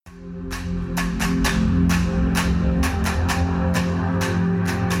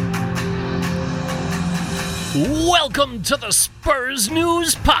Welcome to the Spurs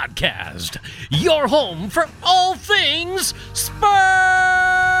News Podcast, your home for all things Spurs.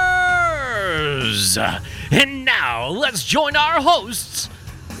 And now, let's join our hosts.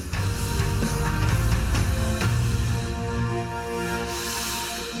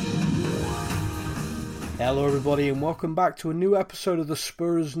 Hello everybody and welcome back to a new episode of the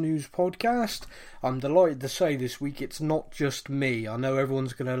Spurs News Podcast. I'm delighted to say this week it's not just me. I know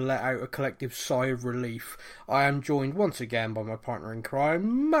everyone's going to let out a collective sigh of relief. I am joined once again by my partner in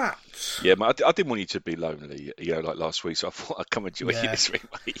crime, Matt. Yeah, Matt, I didn't want you to be lonely, like last week, so I thought I'd come and join you this week,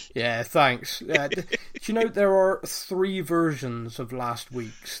 mate. Yeah, thanks. Do you know there are three versions of last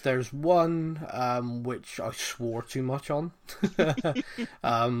week's? There's one which I swore too much on,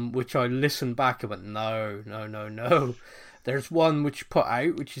 which I listened back and went, no. There's one which put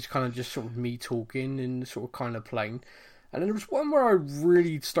out, which is kind of just sort of me talking and sort of kind of plain. And then there was one where I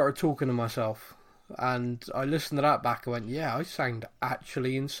really started talking to myself. And I listened to that back and went, yeah, I sound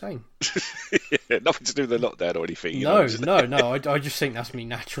actually insane. Yeah, nothing to do with the lockdown or anything. No. I just think that's me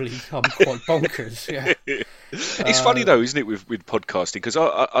naturally. I'm quite bonkers. Yeah. It's funny though, isn't it, with podcasting? Because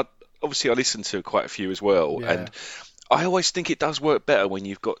I obviously I listen to quite a few as well. Yeah. And I always think it does work better when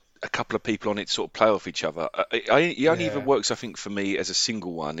you've got a couple of people on it sort of play off each other. It only even works, I think, for me as a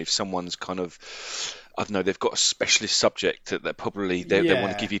single one if someone's kind of, I don't know, they've got a specialist subject that probably they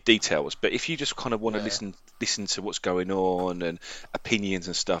want to give you details. But if you just kind of want to listen to what's going on and opinions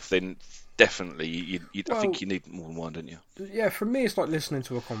and stuff, then definitely I think you need more than one, don't you? Yeah, for me it's like listening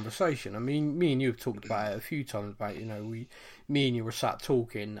to a conversation. I mean, me and you have talked about it a few times about, me and you were sat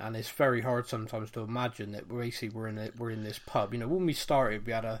talking, and it's very hard sometimes to imagine that basically we're in this pub. When we started,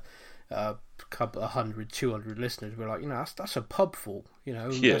 we had a couple 100, 200 listeners. We're like, that's a pub full.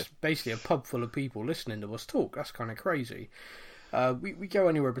 That's basically a pub full of people listening to us talk. That's kind of crazy. We go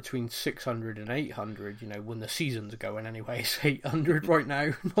anywhere between 600 and 800, when the season's going anyway. It's 800 right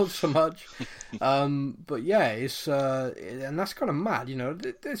now, not so much. But yeah, it's and that's kind of mad,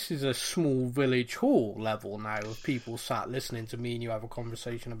 this is a small village hall level now of people sat listening to me and you have a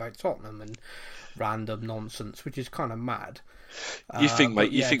conversation about Tottenham and random nonsense, which is kind of mad. You think,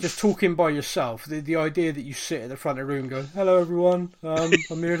 mate? You think just talking by yourself? The idea that you sit at the front of the room going, "Hello, everyone. I'm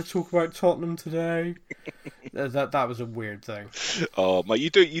here to talk about Tottenham today." That was a weird thing. Oh, mate, you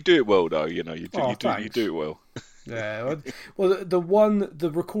do it well, though. You do it well. Yeah. Well,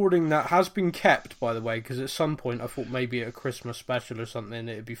 the recording that has been kept, by the way, because at some point I thought maybe at a Christmas special or something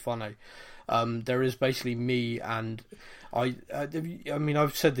it'd be funny. There is basically me and I mean,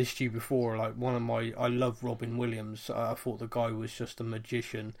 I've said this to you before, like I love Robin Williams. I thought the guy was just a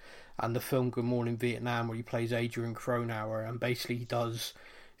magician, and the film Good Morning Vietnam, where he plays Adrian Cronauer, and basically he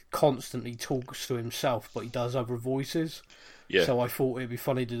constantly talks to himself, but he does other voices. Yeah. So I thought it'd be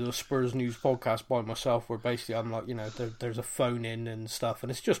funny to do a Spurs News podcast by myself, where basically I'm like, there's a phone in and stuff, and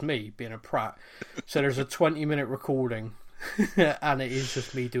it's just me being a prat. So there's a 20-minute recording, and it is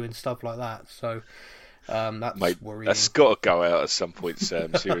just me doing stuff like that. So that's worrying. That's got to go out at some point,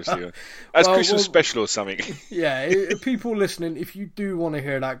 Sam. Seriously, as Christmas special or something. Yeah, people listening, if you do want to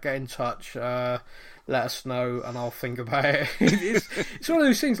hear that, get in touch. Let us know, and I'll think about it. It's one of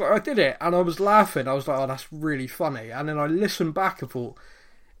those things. Like I did it, and I was laughing. I was like, "Oh, that's really funny." And then I listened back and thought,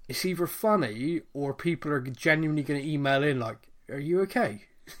 "It's either funny or people are genuinely going to email in, like, are you okay?"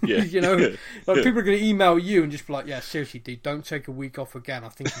 Yeah. Like people are going to email you and just be like, "Yeah, seriously, dude, don't take a week off again. I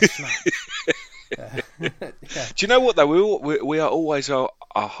think you snapped." Yeah. Do you know what though? We are always our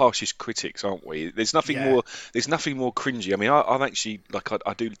harshest critics, aren't we? There's nothing more. There's nothing more cringy. I mean, I'm actually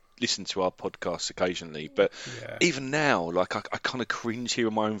I do listen to our podcasts occasionally, but even now, like I kind of cringe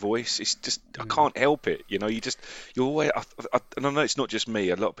hearing my own voice. It's just I can't help it. You're always. And I know it's not just me.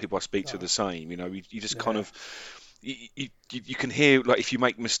 A lot of people I speak to are the same. You just kind of. You can hear, like, if you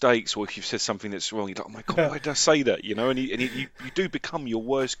make mistakes or if you've said something that's wrong, you're like, oh my god, why did I say that? And you do become your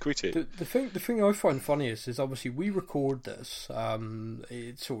worst critic. The thing I find funniest is obviously we record this.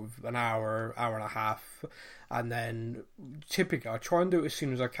 It's sort of an hour and a half, and then typically I try and do it as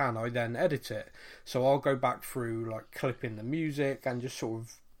soon as I can. I then edit it, so I'll go back through like clipping the music and just sort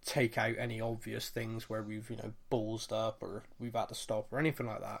of take out any obvious things where we've ballsed up or we've had to stop or anything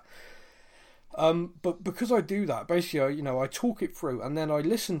like that. But because I do that, basically, I talk it through and then I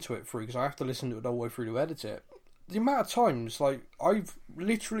listen to it through because I have to listen to it all the way through to edit it. The amount of times, like, I've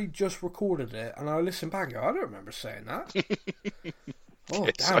literally just recorded it and I listen back and go, I don't remember saying that. Oh,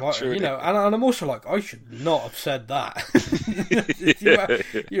 It's damn, so true. and I'm also like, I should not have said that.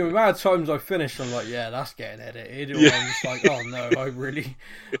 The amount of times I finished, I'm like, yeah, that's getting edited. Or I'm just like, oh no,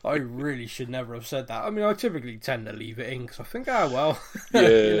 I really should never have said that. I mean, I typically tend to leave it in because I think, well.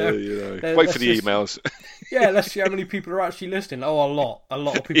 Wait for the emails. Yeah, let's see how many people are actually listening. Oh, a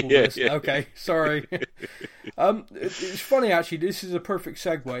lot of people listen. Yeah. Okay, sorry. It's funny, actually, this is a perfect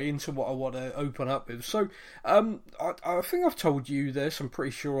segue into what I want to open up with. So, I think I've told you this, I'm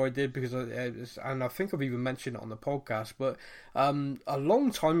pretty sure I did, because I think I've even mentioned it on the podcast, but a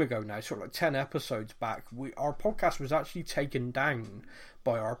long time ago now, sort of like 10 episodes back, our podcast was actually taken down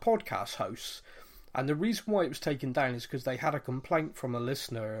by our podcast hosts. And the reason why it was taken down is because they had a complaint from a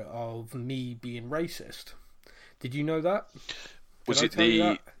listener of me being racist. Did you know that? Was it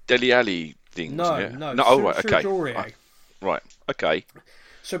the Dele Alli thing? No. Okay. Aurier. Right, okay.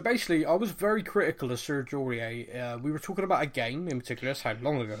 So basically, I was very critical of Serge Aurier. We were talking about a game in particular. That's how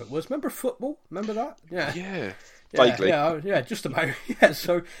long ago it was. Remember football? Remember that? Yeah. Vaguely. Yeah, just about. Yeah,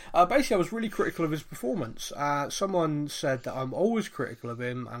 so basically I was really critical of his performance. Someone said that I'm always critical of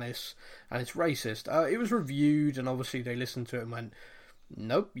him and it's racist. It was reviewed, and obviously they listened to it and went,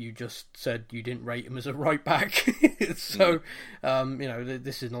 nope, you just said you didn't rate him as a right back. So,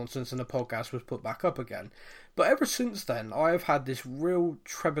 this is nonsense, and the podcast was put back up again. But ever since then, I have had this real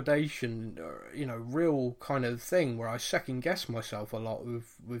trepidation, real kind of thing where I second guess myself a lot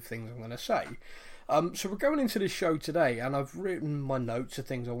with things I'm going to say. So we're going into this show today, and I've written my notes of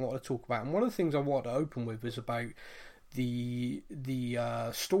things I want to talk about. And one of the things I want to open with is about the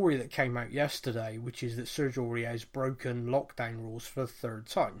story that came out yesterday, which is that Serge Aurier has broken lockdown rules for the third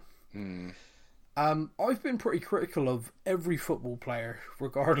time. I've been pretty critical of every football player,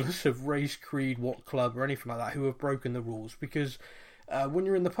 regardless of race, creed, what club, or anything like that, who have broken the rules, because when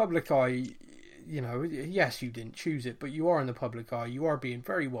you're in the public eye, yes, you didn't choose it, but you are in the public eye. You are being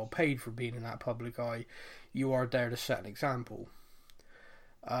very well paid for being in that public eye. You are there to set an example.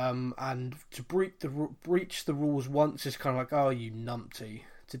 And to breach the rules once is kind of like, oh, you numpty.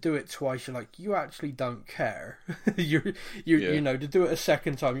 To do it twice, you're like, you actually don't care. To do it a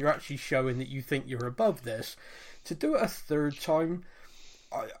second time, you're actually showing that you think you're above this. To do it a third time,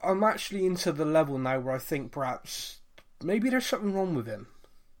 I'm actually into the level now where I think perhaps maybe there's something wrong with him.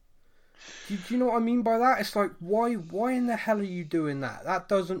 Do you know what I mean by that? It's like, why in the hell are you doing that? That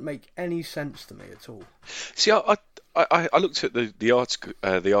doesn't make any sense to me at all. See, I looked at the article,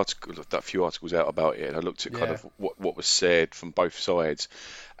 that few articles out about it, and I looked at kind of what was said from both sides,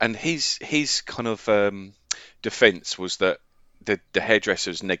 and his kind of defence was that the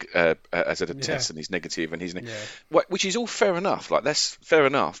hairdresser's has had a test and he's negative, and which is all fair enough. Like, that's fair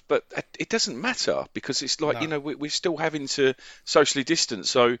enough, but it doesn't matter, because it's like, we're still having to socially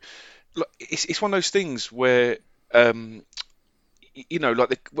distance. So it's one of those things where you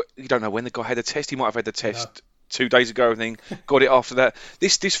don't know when the guy had a test. He might have had the test 2 days ago, and then got it after that.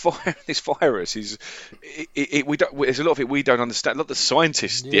 This virus is there's a lot of it we don't understand. A lot of the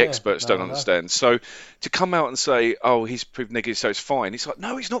scientists, the experts don't understand. So to come out and say, oh, he's proved negative, so it's fine. It's like,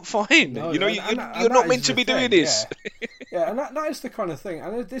 no, it's not fine. You're not meant to be doing this. Yeah, and that is the kind of thing.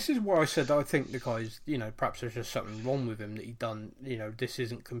 And this is why I said that I think the guy's, perhaps there's just something wrong with him that he done. This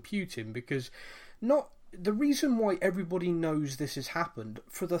isn't computing, because the reason why everybody knows this has happened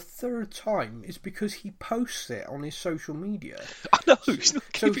for the third time is because he posts it on his social media. I know, he's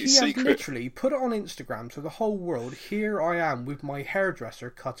not keeping it secret. So he has literally put it on Instagram to the whole world. Here I am with my hairdresser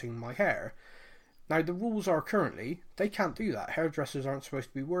cutting my hair. Now, the rules are currently, they can't do that. Hairdressers aren't supposed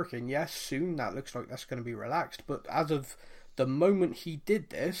to be working. Yes, soon that looks like that's going to be relaxed. But as of the moment he did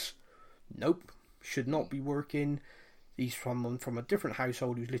this, nope, should not be working. He's from a different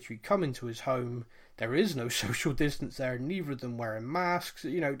household who's literally come into his home. There is no social distance there, neither of them wearing masks.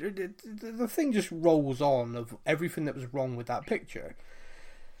 The thing just rolls on of everything that was wrong with that picture.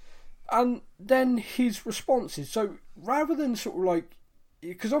 And then his responses. So rather than sort of like,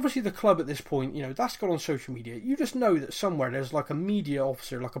 because obviously the club at this point, that's gone on social media. You just know that somewhere there's like a media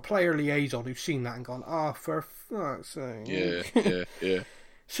officer, like a player liaison who's seen that and gone, for fuck's sake. Yeah.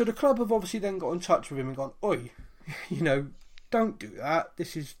 So the club have obviously then got in touch with him and gone, oi, don't do that.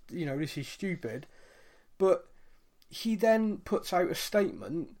 This is stupid. But he then puts out a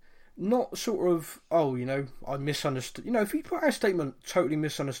statement, not sort of, I misunderstood. If he put out a statement, totally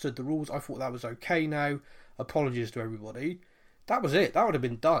misunderstood the rules, I thought that was okay now, apologies to everybody. That was it. That would have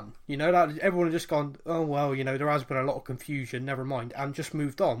been done. That everyone had just gone, oh, well, there has been a lot of confusion, never mind, and just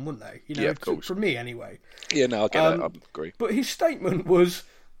moved on, wouldn't they? Yeah, of course. For me, anyway. Yeah, no, I get that. I agree. But his statement was,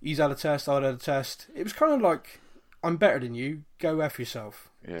 he's had a test, I had a test. It was kind of like, I'm better than you. Go F yourself.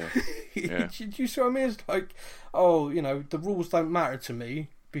 Yeah. Do you see what I mean? It's like, oh, you know, the rules don't matter to me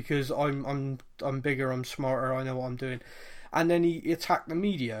because I'm bigger, I'm smarter, I know what I'm doing. And then he attacked the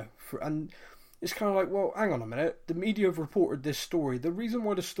media and it's kind of like, well, hang on a minute. The media have reported this story. The reason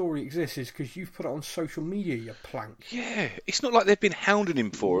why the story exists is because you've put it on social media, you plank. Yeah, it's not like they've been hounding him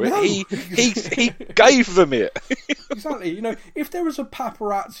for it. No. He gave them it. Exactly. You know, if there was a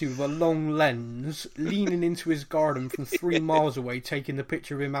paparazzi with a long lens leaning into his garden from 3 miles away taking the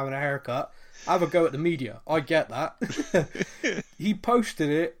picture of him having a haircut, have a go at the media. I get that. He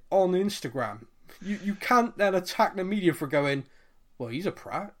posted it on Instagram. You can't then attack the media for going, well, he's a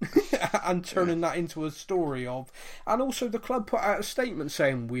prat, and turning that into a story of... And also the club put out a statement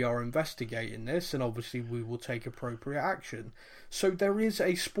saying, we are investigating this, and obviously we will take appropriate action. So there is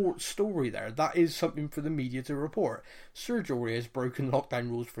a sports story there. That is something for the media to report. Serge Aurier has broken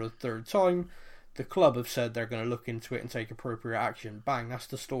lockdown rules for a 3rd time. The club have said they're going to look into it and take appropriate action. Bang, that's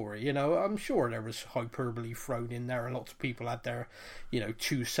the story. You know, I'm sure there was hyperbole thrown in there, and lots of people had their,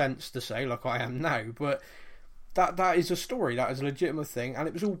 2 cents to say, like I am now, but... That is a story, that is a legitimate thing, and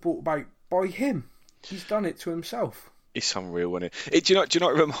it was all brought about by him. He's done it to himself. It's unreal, isn't it? Do you know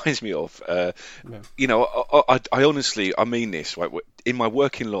what it reminds me of? No. You know, I honestly, I mean this, right? In my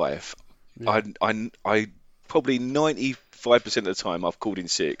working life, yeah. I probably 95% of the time I've called in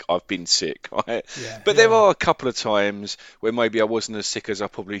sick, I've been sick, right? Yeah, but there are a couple of times where maybe I wasn't as sick as I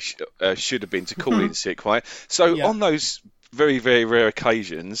probably should have been to call in sick, right? So on those very, very rare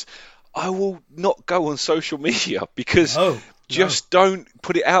occasions, I will not go on social media because don't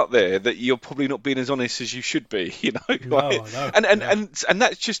put it out there that you're probably not being as honest as you should be, you know. Right? And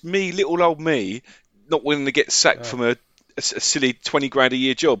that's just me, little old me, not willing to get sacked from a silly 20 grand a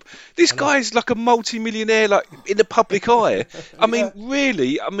year job. This guy's like a multi-millionaire, like in the public eye. I mean,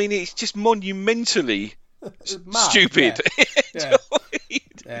 really, it's just monumentally stupid.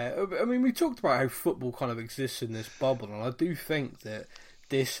 Yeah. I mean, we talked about how football kind of exists in this bubble, and I do think that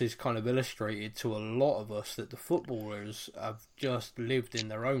this is kind of illustrated to a lot of us that the footballers have just lived in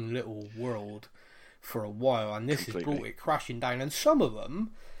their own little world for a while, and this has brought it crashing down. And some of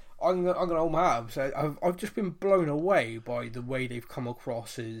them, I'm going to hold my hat up, so I've just been blown away by the way they've come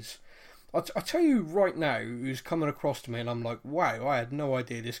across as... I'll tell you right now who's coming across to me and I'm like, wow, I had no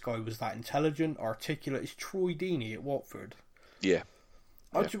idea this guy was that intelligent, articulate. It's Troy Deeney at Watford. Yeah.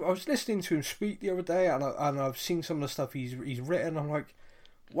 I was listening to him speak the other day, and I've seen some of the stuff he's written. I'm like,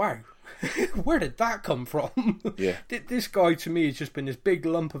 wow, where did that come from? Yeah. This guy to me has just been this big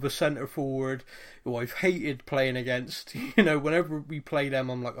lump of a centre forward who I've hated playing against. You know, whenever we play them,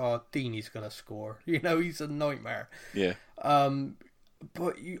 I'm like, oh, Deeney's going to score. You know, he's a nightmare. Yeah.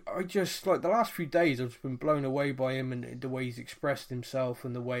 But I just, like, the last few days I've just been blown away by him and the way he's expressed himself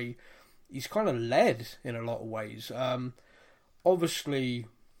and the way he's kind of led in a lot of ways. Obviously,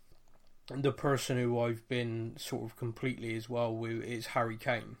 the person who I've been sort of completely as well with is Harry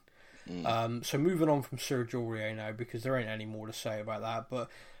Kane. So moving on from Serge Aurier now, because there ain't any more to say about that. But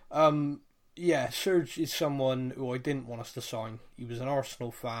Serge is someone who I didn't want us to sign. He was an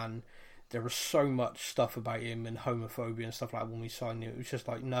Arsenal fan. There was so much stuff about him and homophobia and stuff like that when we signed him. It was just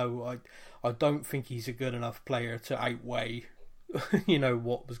like, no, I don't think he's a good enough player to outweigh,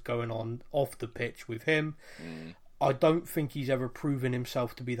 what was going on off the pitch with him. I don't think he's ever proven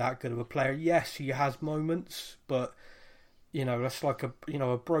himself to be that good of a player. Yes, he has moments, but that's like a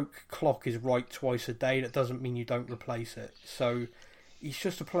broke clock is right twice a day. That doesn't mean you don't replace it. So he's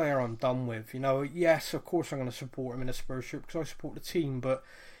just a player I'm done with. Yes, of course I'm going to support him in a Spurs shirt because I support the team, but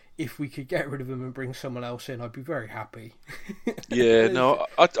if we could get rid of him and bring someone else in, I'd be very happy. Yeah, no,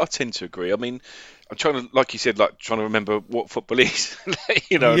 I tend to agree. I mean, I'm trying to, like you said, trying to remember what football is,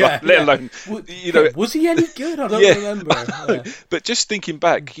 let alone, was he any good? I don't remember. Yeah. But just thinking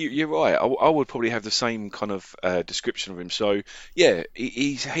back, you're right. I would probably have the same kind of description of him. So, yeah,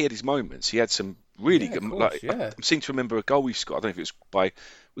 he had his moments. He had some really good. I seem to remember a goal he scored. I don't know if it was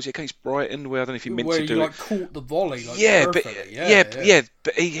was it against Brighton? Where I don't know if he meant to do it. Caught the volley. But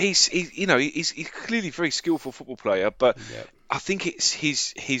he's clearly a very skillful football player. But I think it's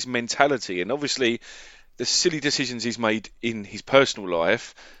his mentality, and obviously the silly decisions he's made in his personal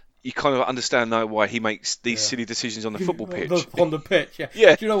life. You kind of understand now why he makes these silly decisions on the football pitch. On the pitch,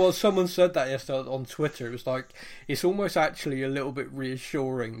 yeah. Do you know what? Someone said that yesterday on Twitter. It was like, it's almost actually a little bit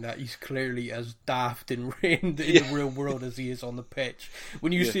reassuring that he's clearly as daft in the real world as he is on the pitch.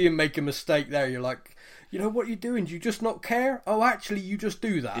 When you see him make a mistake there, you're like, what you're doing? Do you just not care? Oh, actually, you just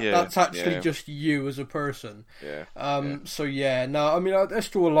do that. Yeah, that's actually just you as a person. So, no, I mean, let's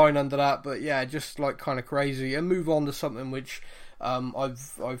draw a line under that. But, just, kind of crazy. And move on to something which...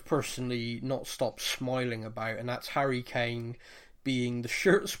 I've personally not stopped smiling about, and that's Harry Kane being the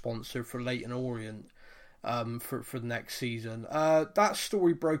shirt sponsor for Leyton Orient for the next season. That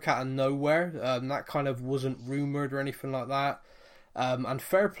story broke out of nowhere. That kind of wasn't rumoured or anything like that. And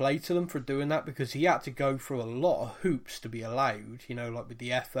fair play to them for doing that, because he had to go through a lot of hoops to be allowed, like with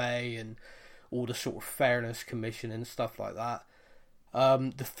the FA and all the sort of fairness commission and stuff like that.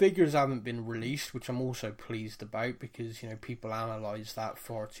 The figures haven't been released, which I'm also pleased about, because people analyse that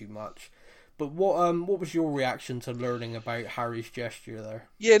far too much. But what was your reaction to learning about Harry's gesture there?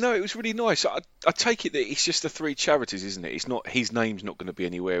 Yeah, no, it was really nice. I take it that it's just the 3 charities, isn't it? It's not, his name's not going to be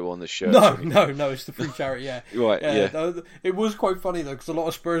anywhere on the shirt. No, it's the 3 charity. Yeah, right. Yeah. It was quite funny though, because a lot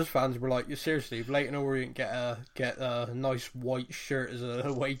of Spurs fans were like, seriously, if Leyton Orient get a nice white shirt as a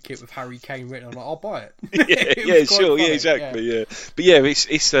away kit with Harry Kane written, I'm like, I'll buy it. Yeah, sure, funny. Yeah, exactly, yeah. But yeah,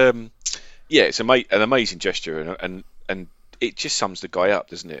 it's an amazing gesture, and it just sums the guy up,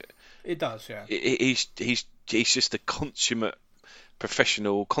 doesn't it? It does, yeah. He's just a consummate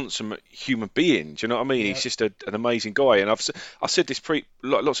professional, consummate human being. Do you know what I mean? Yeah. He's just an amazing guy, and I've said this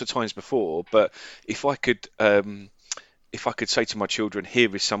lots of times before. But if I could say to my children,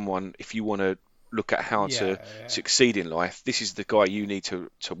 here is someone, if you want to look at how to succeed in life, this is the guy you need to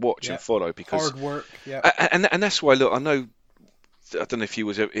watch and follow, because hard work. Yeah, and that's why. Look, I don't know if he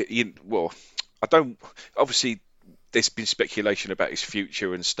was I don't obviously. There's been speculation about his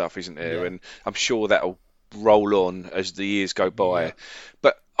future and stuff, isn't there? Yeah. And I'm sure that'll roll on as the years go by. Yeah.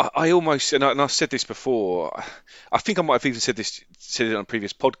 But I almost, and I've said this before, I think I might have even said it on a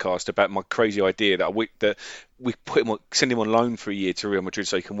previous podcast about my crazy idea that we send him on loan for a year to Real Madrid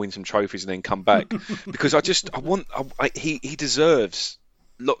so he can win some trophies and then come back. Because he deserves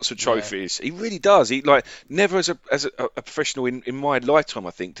lots of trophies. Yeah. He really does. He never as a professional in my lifetime,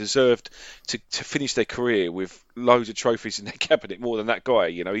 I think, deserved to finish their career with loads of trophies in their cabinet more than that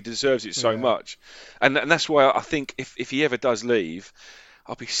guy. He deserves it so much, and that's why I think if he ever does leave,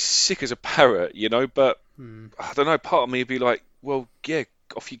 I'll be sick as a parrot. But I don't know. Part of me would be like, well, yeah,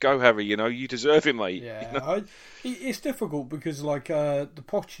 off you go, Harry. You deserve it, mate. Yeah, it's difficult because the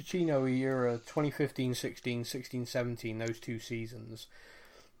Pochettino era, 2015-16, 16-17, those 2 seasons.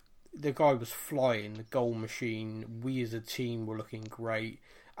 The guy was flying, the goal machine. We as a team were looking great,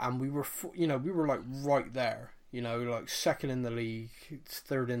 and we were right there. Second in the league,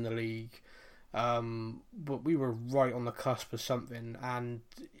 3rd in the league, but we were right on the cusp of something. And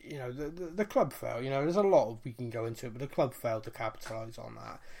the club failed. There's a lot we can go into it, but the club failed to capitalise on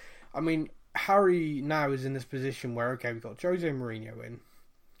that. I mean, Harry now is in this position where we've got Jose Mourinho in.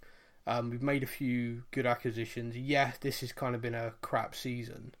 We've made a few good acquisitions. Yeah, this has kind of been a crap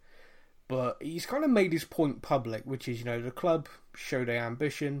season. But he's kind of made his point public, which is, the club show their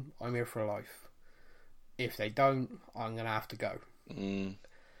ambition. I'm here for life. If they don't, I'm going to have to go.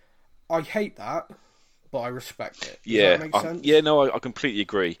 I hate that, but I respect it. Does that make sense? Yeah, no, I completely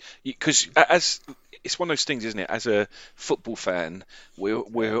agree. Because it's one of those things, isn't it? As a football fan,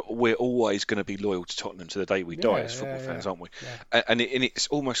 we're always going to be loyal to Tottenham to the day we die as football fans, aren't we? Yeah. And it's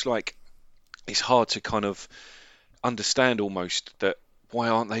almost like it's hard to kind of understand almost that. Why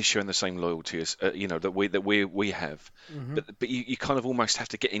aren't they showing the same loyalty as that we have? Mm-hmm. But you kind of almost have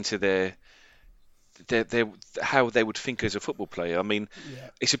to get into their how they would think as a football player. I mean,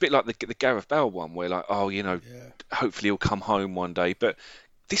 it's a bit like the Gareth Bale one, where hopefully he'll come home one day. But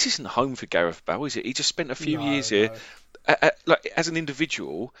this isn't home for Gareth Bale, is it? He just spent a few years here. As an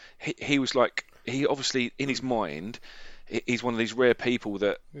individual, he was he obviously in his mind. He's one of these rare people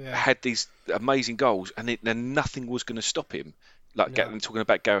that had these amazing goals, and nothing was going to stop him. Talking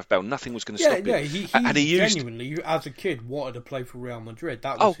about Gareth Bale, nothing was going to stop him. Yeah, he genuinely, as a kid, wanted to play for Real Madrid.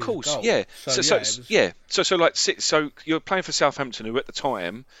 That was his goal. So you're playing for Southampton, who at the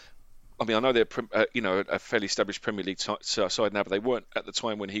time, I mean, I know they're a fairly established Premier League side now, but they weren't at the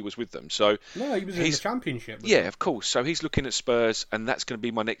time when he was with them. So no, he was in the Championship. Yeah, of course. So he's looking at Spurs, and that's going to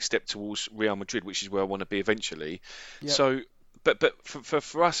be my next step towards Real Madrid, which is where I want to be eventually. Yep. So. But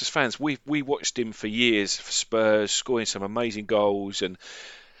for us as fans, we watched him for years for Spurs, scoring some amazing goals and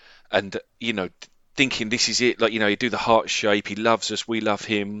thinking this is it. He do the heart shape. He loves us. We love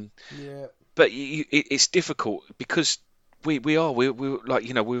him. Yeah. But it's difficult because we're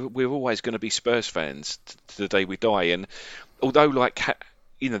always going to be Spurs fans to the day we die. And although a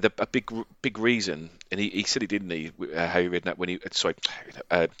big reason, and he said it, didn't he, Harry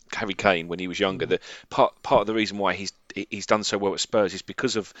Redknapp, Harry Kane when he was younger, that part of the reason why he's done so well at Spurs is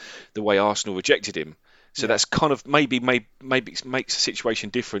because of the way Arsenal rejected him. So that's kind of maybe makes the situation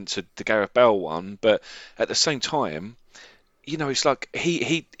different to the Gareth Bale one, but at the same time, it's like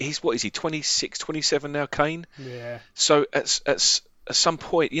he's what is he, 26, 27 now, Kane? Yeah. So at some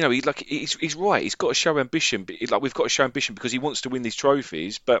point, he's right. He's got to show ambition. Like we've got to show ambition because he wants to win these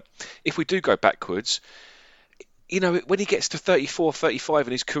trophies. But if we do go backwards, when he gets to 34, 35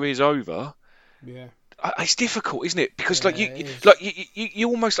 and his career's over, yeah, it's difficult, isn't it? Because you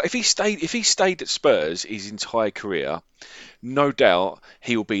almost if he stayed at Spurs his entire career, no doubt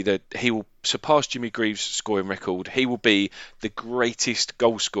he will surpass Jimmy Greaves' scoring record. He will be the greatest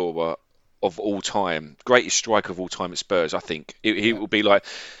goal scorer of all time, greatest striker of all time at Spurs. I think he will be like.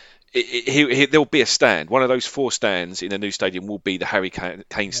 There'll be a stand. One of those 4 stands in the new stadium will be the Harry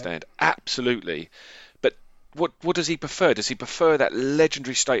Kane stand. Absolutely. But what does he prefer? Does he prefer that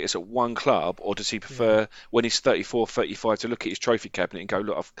legendary status at one club, or does he prefer when he's 34, 35 to look at his trophy cabinet and go,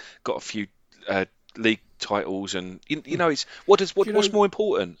 look, I've got a few league titles, and it's what's more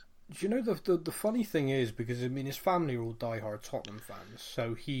important? Do you know the funny thing is, because his family are all diehard Tottenham fans,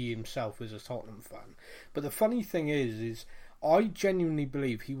 so he himself is a Tottenham fan. But the funny thing is I genuinely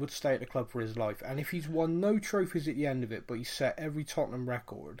believe he would stay at the club for his life, and if he's won no trophies at the end of it, but he's set every Tottenham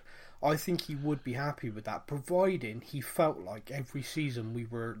record, I think he would be happy with that, providing he felt like every season we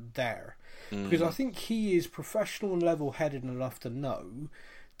were there. Because I think he is professional and level-headed enough to know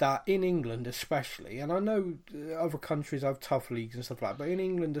that in England especially, and I know other countries have tough leagues and stuff like that, but in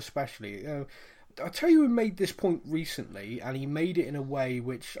England especially, I tell you who made this point recently, and he made it in a way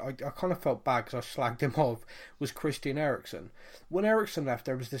which I kind of felt bad because I slagged him off, was Christian Eriksen. When Eriksen left,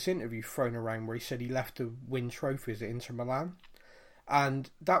 there was this interview thrown around where he said he left to win trophies at Inter Milan. And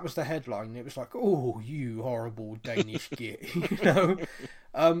that was the headline. It was like, oh, you horrible Danish git,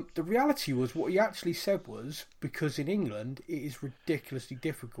 The reality was, what he actually said was, because in England, it is ridiculously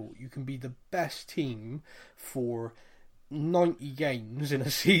difficult. You can be the best team for 90 games in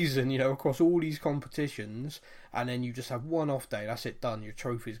a season, across all these competitions, and then you just have one off day, that's it, done, your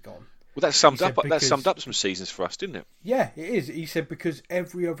trophy's gone. Well, that summed up some seasons for us, didn't it? Yeah, it is. He said because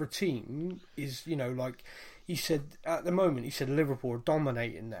every other team is, he said at the moment, he said Liverpool are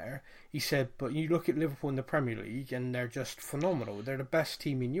dominating there. He said, but you look at Liverpool in the Premier League and they're just phenomenal. They're the best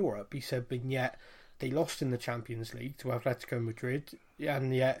team in Europe. He said, but yet they lost in the Champions League to Atletico Madrid,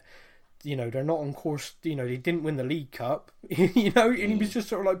 and yet, they're not on course. They didn't win the League Cup. And he was just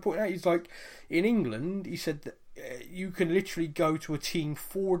sort of like pointing out. He's like, in England, he said that you can literally go to a team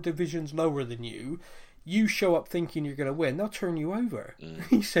 4 divisions lower than you. You show up thinking you're going to win, they'll turn you over.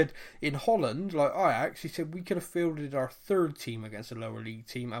 He said in Holland, like Ajax, he said we could have fielded our 3rd team against a lower league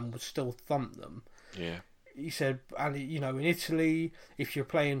team and would still thump them. Yeah. He said, and in Italy, if you're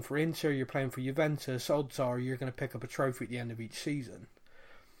playing for Inter, you're playing for Juventus, odds are you're going to pick up a trophy at the end of each season.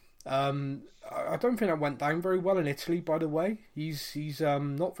 I don't think that went down very well in Italy, by the way. He's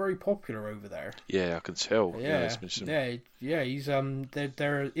not very popular over there. Yeah, I can tell. Yeah. He's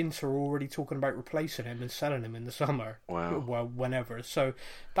they're Inter already talking about replacing him and selling him in the summer. Wow. Well, whenever. So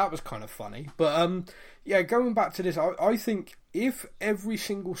that was kind of funny. But going back to this, I think if every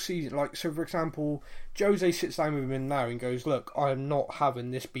single season, so for example, Jose sits down with him now and goes, look, I'm not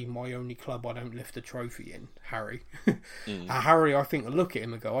having this be my only club I don't lift a trophy in, Harry. Harry, I think, will look at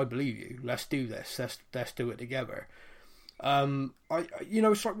him and go, I believe you, let's do this, let's do it together.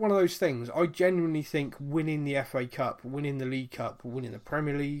 It's like one of those things. I genuinely think winning the FA Cup, winning the League Cup, winning the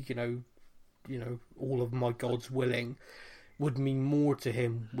Premier League, all of my gods willing, would mean more to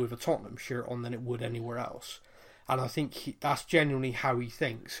him with a Tottenham shirt on than it would anywhere else. And I think that's genuinely how he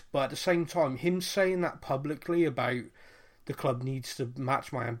thinks. But at the same time, him saying that publicly about the club needs to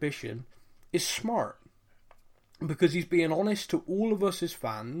match my ambition is smart. Because he's being honest to all of us as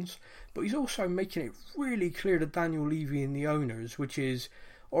fans, but he's also making it really clear to Daniel Levy and the owners, which is,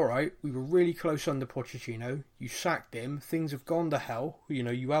 alright, we were really close under Pochettino, you sacked him, things have gone to hell,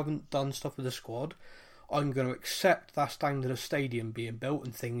 you haven't done stuff with the squad, I'm going to accept that's down to the stadium being built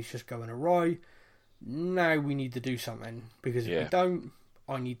and things just going awry. Now we need to do something, because if we don't,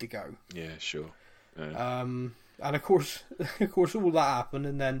 I need to go. Yeah, sure. And of course all that happened,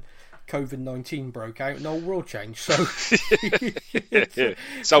 and then COVID-19 broke out and the whole world changed. So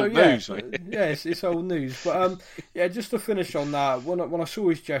it's old news, mate. Yes, it's old news. But just to finish on that, when I saw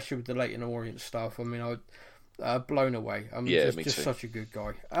his gesture with the Leyton Orient stuff, I mean, I blown away. I mean, just such a good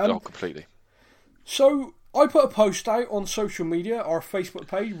guy. Completely. So I put a post out on social media, our Facebook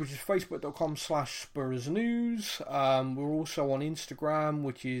page, which is facebook.com/SpursNews. We're also on Instagram,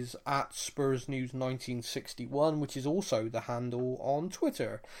 which is at SpursNews1961, which is also the handle on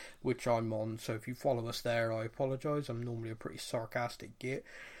Twitter, which I'm on. So if you follow us there, I apologise. I'm normally a pretty sarcastic git.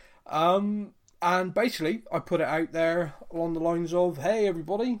 And basically, I put it out there along the lines of, hey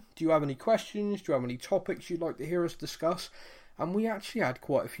everybody, do you have any questions? Do you have any topics you'd like to hear us discuss? And we actually had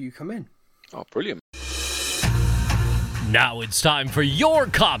quite a few come in. Oh, brilliant. Now it's time for your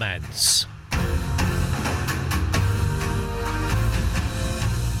comments.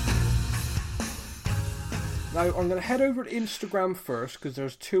 Now, I'm going to head over to Instagram first, because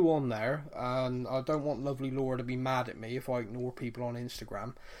there's 2 on there, and I don't want lovely Laura to be mad at me if I ignore people on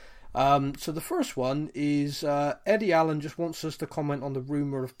Instagram. So the first one is Eddie Allen just wants us to comment on the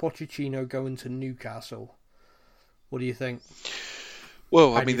rumour of Pochettino going to Newcastle. What do you think?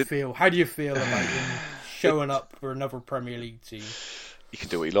 Well, How do you feel about him showing up for another Premier League team? He can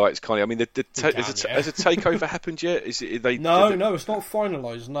do what he likes, can't he? I mean, has a takeover happened yet? No, it's not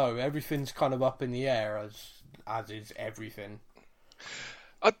finalised. No, everything's kind of up in the air, as is everything.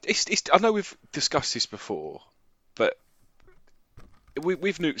 I know we've discussed this before, but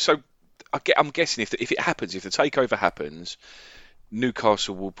I'm guessing if it happens, if the takeover happens,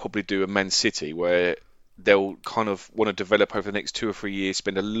 Newcastle will probably do a Man City where they'll kind of want to develop over the next 2 or 3 years,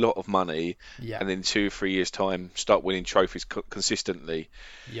 spend a lot of money, and then 2 or 3 years' time start winning trophies consistently.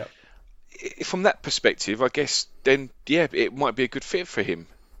 Yep. From that perspective, I guess then it might be a good fit for him.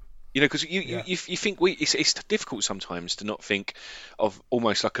 You know, because you think it's difficult sometimes to not think of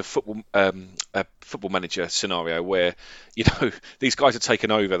almost like a football manager scenario where, you know, these guys are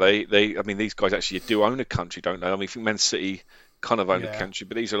taken over. These guys actually do own a country, don't they? I mean, I think Man City kind of own a country,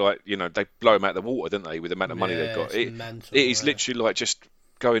 but these are like, you know, they blow them out of the water, don't they, with the amount of money they've got. It is literally like just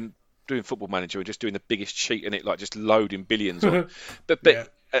doing Football Manager and just doing the biggest cheat in it, like just loading billions on.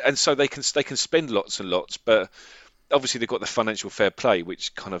 And so they can spend lots and lots, but obviously they've got the financial fair play,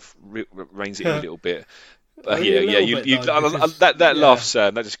 which kind of reins it in a little bit. That laugh,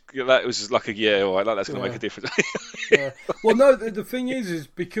 Sam. That was like all right, that's going to make a difference. Well, no, the thing is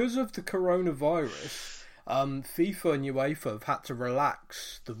because of the coronavirus, FIFA and UEFA have had to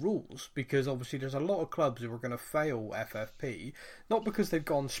relax the rules, because obviously there's a lot of clubs who are going to fail FFP, not because they've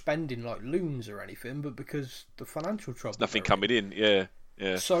gone spending like loons or anything, but because the financial trouble. Nothing coming in, yeah.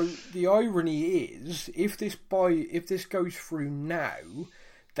 So the irony is, if this goes through now,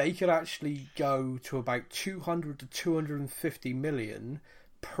 they could actually go to about 200 to 250 million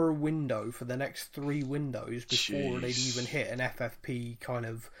per window for the next 3 windows before they'd even hit an FFP kind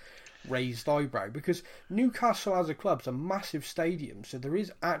of raised eyebrow, because Newcastle as a club's a massive stadium, so there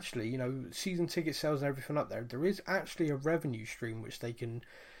is actually, you know, season ticket sales and everything up there is actually a revenue stream which they can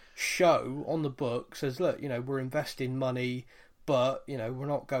show on the books as, look, you know, we're investing money, but, you know, we're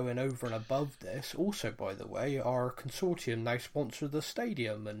not going over and above this. Also, by the way, our consortium now sponsors the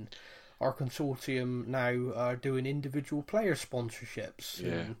stadium, and our consortium now are doing individual player sponsorships.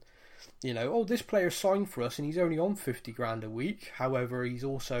 And, you know, this player signed for us and he's only on 50 grand a week. However, he's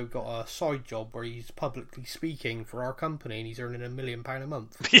also got a side job where he's publicly speaking for our company and he's earning £1 million a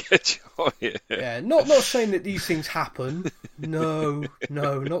month. Not saying that these things happen. No,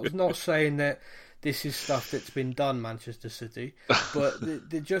 not saying that this is stuff that's been done, Manchester City. But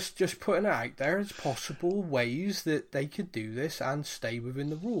they're just putting it out there as possible ways that they could do this and stay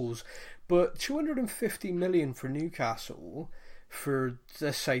within the rules. But 250 million for Newcastle for,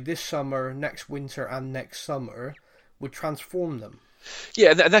 let's say, this summer, next winter and next summer would transform them.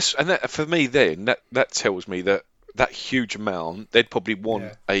 Yeah, and that for me then, that tells me that huge amount, they'd probably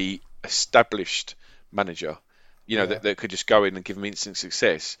want a established manager, you know, that could just go in and give them instant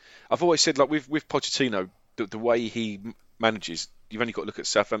success. I've always said, like, with Pochettino, the way he manages, you've only got to look at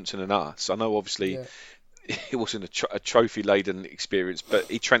Southampton and us. I know, obviously, it wasn't a trophy-laden experience, but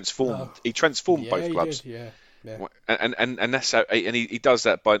he transformed. He transformed both clubs. And that's how, and he does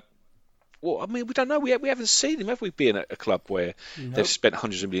that by. Well, I mean, we don't know. We haven't seen him, have we? Being at a club where they've spent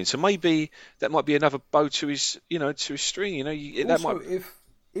hundreds of millions, so maybe that might be another bow to his string. You know, also,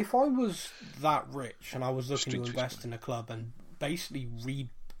 if I was that rich and I was looking to invest in a club and basically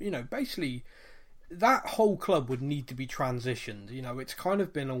that whole club would need to be transitioned. You know, it's kind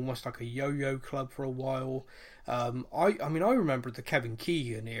of been almost like a yo-yo club for a while. I remember the Kevin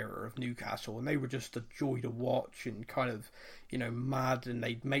Keegan era of Newcastle, and they were just a joy to watch and kind of, you know, mad, and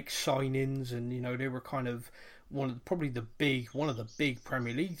they'd make signings, and, you know, they were kind of one of the big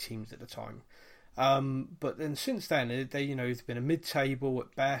Premier League teams at the time. But then since then, they, you know, it's been a mid-table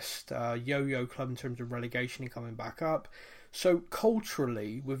at best, yo-yo club in terms of relegation and coming back up. So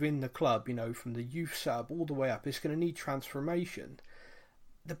culturally, within the club, you know, from the youth setup all the way up, it's going to need transformation.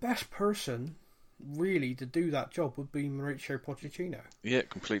 The best person, really, to do that job would be Mauricio Pochettino. Yeah,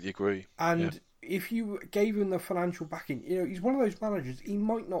 completely agree. And if you gave him the financial backing, you know, he's one of those managers, he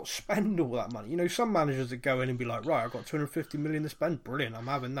might not spend all that money. You know, some managers that go in and be like, right, I've got 250 million to spend, brilliant, I'm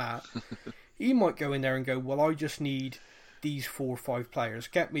having that. He might go in there and go, well, I just need these 4 or 5 players.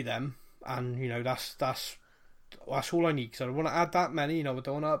 Get me them, and that's all I need, because I don't want to add that many. I don't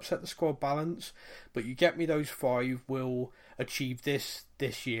want to upset the squad balance. But you get me those 5, we'll achieve this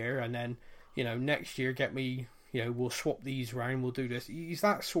year, and then next year get me. We'll swap these around. We'll do this. He's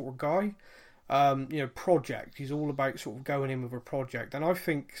that sort of guy. Project. He's all about sort of going in with a project, and I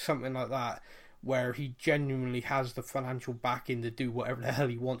think something like that, where he genuinely has the financial backing to do whatever the hell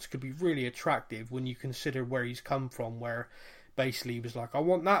he wants, could be really attractive when you consider where he's come from, where basically he was like, I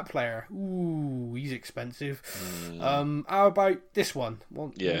want that player. Ooh, he's expensive. How about this one?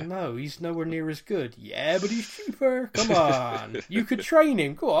 Well, no, he's nowhere near as good. Yeah, but he's cheaper. Come on. You could train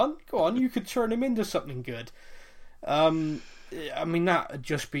him. Go on. You could turn him into something good. That'd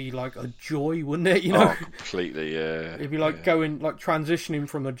just be like a joy, wouldn't it? Oh, completely, yeah. It'd be like transitioning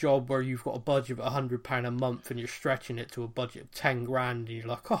from a job where you've got a budget of £100 a month and you're stretching it to a budget of 10 grand, and you're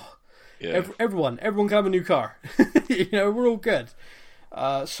like, everyone can have a new car. We're all good.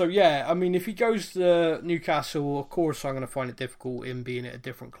 If he goes to Newcastle, of course I'm going to find it difficult in being at a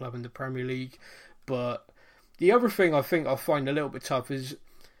different club in the Premier League. But the other thing I think I'll find a little bit tough is,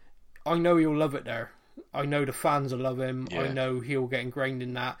 I know he'll love it there. I know the fans will love him. Yeah. I know he'll get ingrained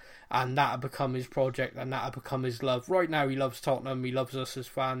in that, and that'll become his project, and that'll become his love. Right now, he loves Tottenham. He loves us as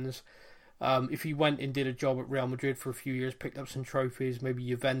fans. If he went and did a job at Real Madrid for a few years, picked up some trophies, maybe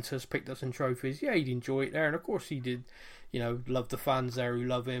Juventus picked up some trophies, yeah, he'd enjoy it there. And of course he did, love the fans there who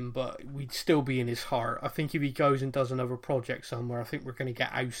love him, but we'd still be in his heart. I think if he goes and does another project somewhere, I think we're going to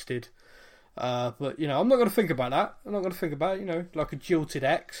get ousted. But I'm not going to think about that. I'm not going to think about it, like a jilted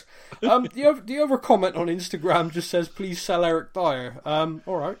ex. The other comment on Instagram just says, please sell Eric Dyer.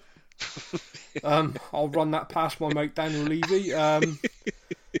 Alright. I'll run that past my mate Daniel Levy.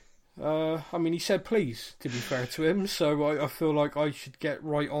 He said please, to be fair to him, so I feel like I should get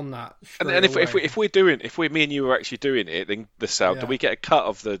right on that. And if me and you were actually doing it, then the sale, do we get a cut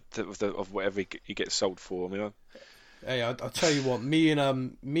of of whatever he gets sold for? Hey, I'll tell you what, me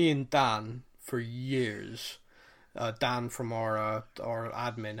and Dan for years, Dan from our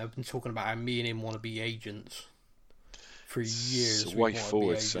admin, have been talking about how me and him want to be agents for years. It's the way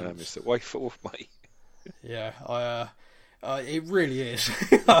forward, Sam. It's the way forward, mate. Yeah, it really is.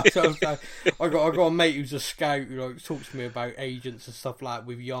 I got a mate who's a scout who talks to me about agents and stuff like that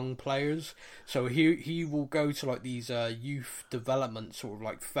with young players. So he will go to these youth development sort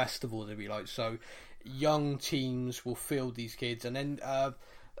of festivals, if you like. So young teams will field these kids, and then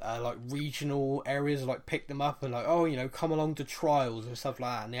regional areas pick them up and come along to trials and stuff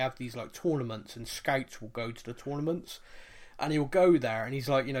like that. And they have these tournaments, and scouts will go to the tournaments. And he'll go there, and he's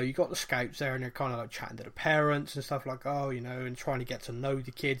like, you got the scouts there, and they're kind of chatting to the parents and stuff and trying to get to know the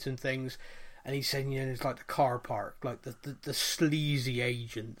kids and things. And he's saying, it's like the car park, the sleazy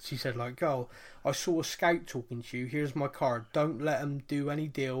agents. He said, I saw a scout talking to you. Here's my card. Don't let him do any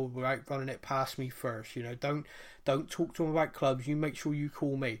deal without running it past me first. Don't talk to him about clubs. You make sure you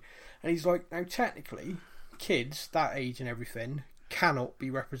call me. And he's like, now technically, kids that age and everything cannot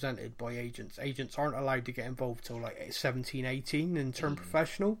be represented by agents. Agents aren't allowed to get involved till 17, 18 and turn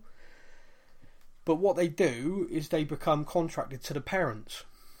professional. But what they do is they become contracted to the parents.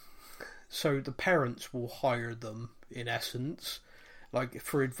 So the parents will hire them, in essence,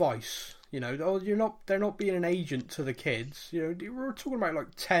 for advice. They're not being an agent to the kids. We're talking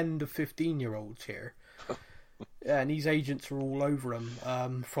about 10 to 15-year-olds here. Yeah, and these agents are all over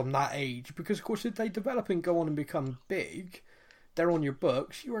them from that age, because of course if they develop and go on and become big, they're on your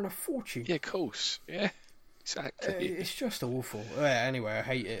books, you earn a fortune. Yeah, of course. Yeah, exactly. It's just awful. Anyway, I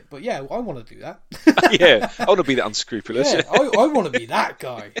hate it. But yeah, I want to do that. Yeah, I want to be that unscrupulous. Yeah, I want to be that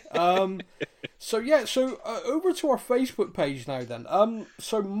guy. So over to our Facebook page now then.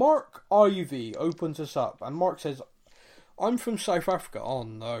 So Mark Ivy opens us up, and Mark says, I'm from South Africa. Oh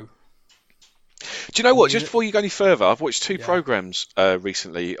no. Do you know what? Just before you go any further, I've watched 2 programs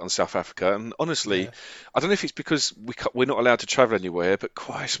recently on South Africa, and honestly, I don't know if it's because we're not allowed to travel anywhere, but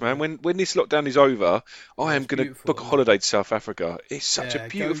Christ, man, when this lockdown is over, I am going to book a holiday to South Africa. It's such a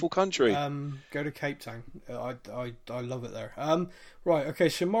beautiful country. Go to Cape Town. I love it there. Right, okay,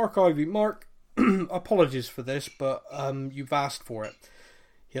 so Mark Ivy. Mark, apologies for this, but you've asked for it.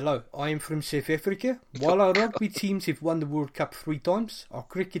 Hello, I am from South Africa. While our rugby teams have won the World Cup 3 times, our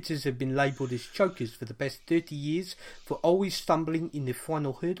cricketers have been labelled as chokers for the past 30 years for always stumbling in the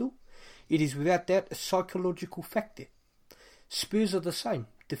final hurdle. It is without doubt a psychological factor. Spurs are the same.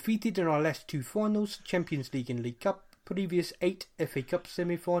 Defeated in our last 2 finals, Champions League and League Cup, previous 8 FA Cup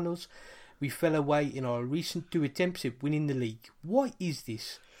semi-finals, we fell away in our recent 2 attempts at winning the league. Why is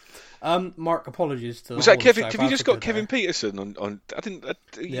this? Mark, apologies to. Was that Kevin? Have you just got Kevin Peterson on? I didn't.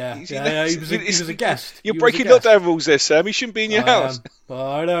 Yeah, he was a guest. You're breaking lockdown rules there, Sam. He shouldn't be in your house. Well,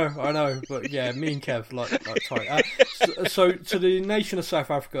 I know, but yeah, me and Kev like tight. So to the nation of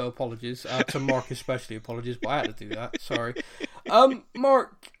South Africa, apologies. To Mark especially, apologies, but I had to do that. Sorry,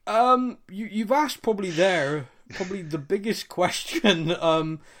 Mark. You've asked probably the biggest question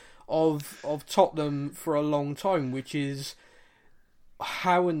of Tottenham for a long time, which is,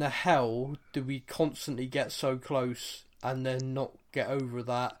 how in the hell do we constantly get so close and then not get over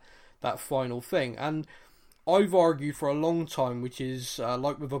that final thing? And I've argued for a long time, which is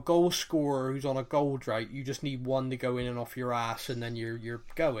like with a goal scorer who's on a goal drought, you just need one to go in and off your ass, and then you're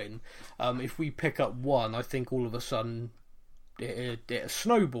going. If we pick up one, I think all of a sudden it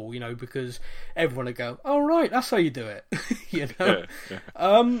snowball, because everyone will go, "Oh right, that's how you do it," Yeah.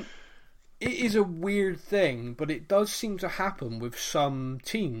 It is a weird thing, but it does seem to happen with some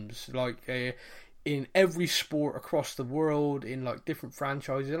teams, like in every sport across the world, in like different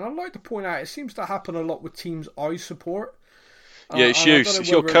franchises. And I'd like to point out, it seems to happen a lot with teams I support. Yeah, it's you.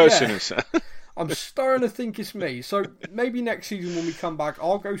 It's your cursing us. I'm starting to think it's me. So maybe next season when we come back,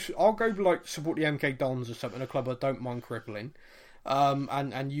 I'll go like support the MK Dons or something, a club I don't mind crippling.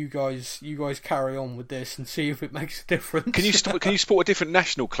 And you guys carry on with this and see if it makes a difference. Can you support a different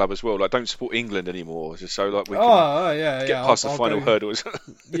national club as well? Like, don't support England anymore, just so like we can get past the final hurdles.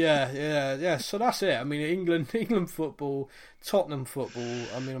 Yeah. So that's it. I mean, England football, Tottenham football.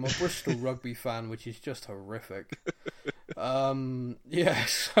 I mean, I'm a Bristol rugby fan, which is just horrific. So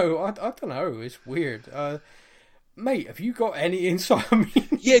I don't know. It's weird. Mate, have you got any insight? I mean,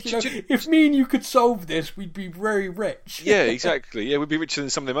 if me and you could solve this, we'd be very rich. Yeah, exactly. Yeah, we'd be richer than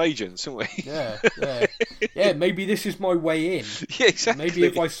some of them agents, wouldn't we? Yeah. Maybe this is my way in. Yeah, exactly. Maybe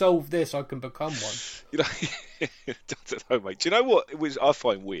if I solve this, I can become one. I don't know, mate. Do you know what I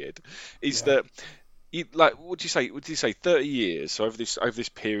find weird is that what do you say? What did you say? 30 years. So over this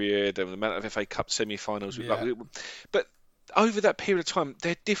period, and the amount of FA Cup semi-finals, but over that period of time,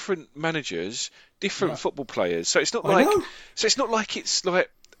 they're different managers, different football players. So it's not like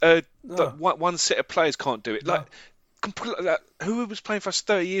one set of players can't do it. No. Like who was playing for us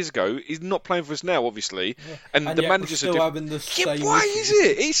 30 years ago is not playing for us now, obviously. Yeah. And the managers are still having the same. Why is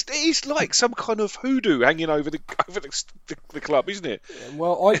it? It's like some kind of hoodoo hanging over the club, isn't it?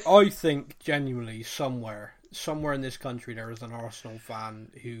 Well, I think genuinely somewhere in this country there is an Arsenal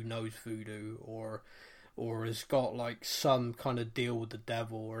fan who knows voodoo or has got like some kind of deal with the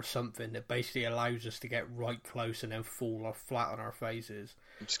devil or something that basically allows us to get right close and then fall flat on our faces.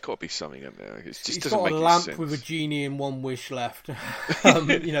 It's got to be something in there. He's got a lamp with a genie and one wish left. He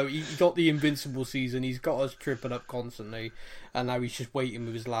got the Invincible season. He's got us tripping up constantly, and now he's just waiting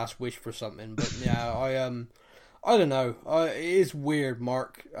with his last wish for something. But yeah, I don't know. It is weird,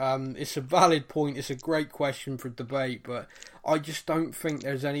 Mark. It's a valid point. It's a great question for debate, but I just don't think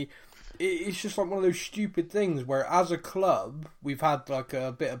there's any. It's just like one of those stupid things where, as a club, we've had like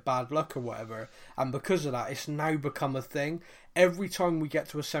a bit of bad luck or whatever, and because of that, it's now become a thing. Every time we get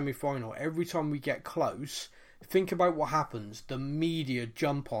to a semi-final, every time we get close, think about what happens. The media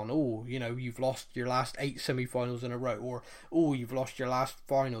jump on, you've lost your last 8 semi-finals in a row, or you've lost your last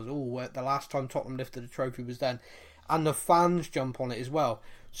finals, the last time Tottenham lifted a trophy was then. And the fans jump on it as well.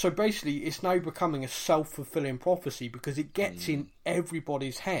 So basically, it's now becoming a self-fulfilling prophecy because it gets in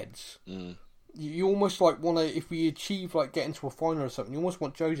everybody's heads. You almost like want to, if we achieve like getting to a final or something, you almost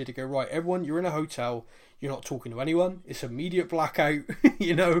want Jose to go, right, everyone, you're in a hotel, you're not talking to anyone, it's immediate blackout,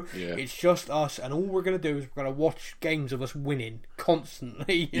 It's just us, and all we're going to do is we're going to watch games of us winning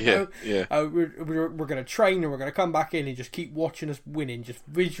constantly, we're going to train and we're going to come back in and just keep watching us winning, just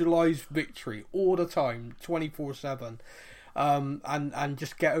visualise victory all the time, 24/7. And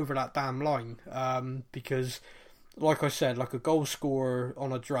just get over that damn line, because like I said, like a goal scorer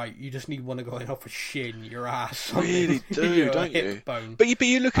on a drought, you just need one to go in off a shin, your ass, really do, don't you? Bone. But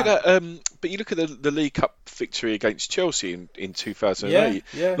you look at that. But you look at the League Cup victory against Chelsea in 2008.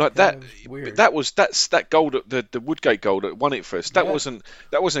 That's that goal, the Woodgate goal that won it for us. That wasn't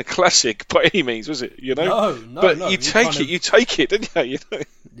a classic by any means, was it? No. But you take it, didn't you?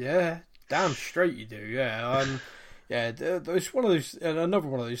 Yeah, damn straight you do. Yeah. Yeah, it's one of those, another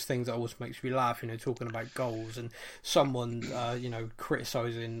one of those things that always makes me laugh, talking about goals and someone,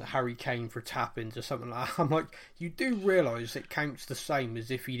 criticising Harry Kane for tap-ins or something like that. I'm like, you do realise it counts the same as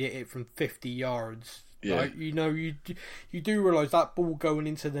if he'd hit it from 50 yards. Yeah. Like, you do realise that ball going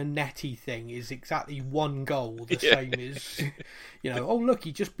into the netty thing is exactly one goal, the same as, oh look,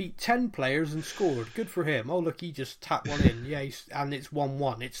 he just beat 10 players and scored. Good for him. Oh look, he just tapped one in. Yeah, and it's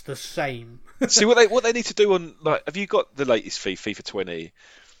 1-1. It's the same. See what they need to do on, like, have you got the latest FIFA 20?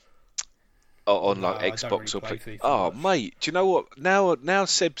 on like Xbox or play. Oh, mate, do you know what? Now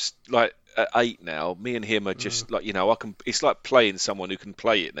Seb's like at 8 now. Me and him are just like, you know, I can. It's like playing someone who can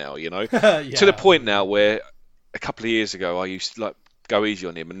play it now. You know, to the point now where a couple of years ago I used to like go easy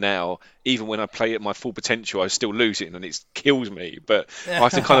on him, and now even when I play at my full potential, I still lose it, and it kills me. But I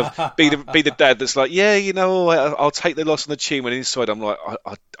have to kind of be the dad that's like, yeah, you know, I'll take the loss on the chin. When inside, I'm like,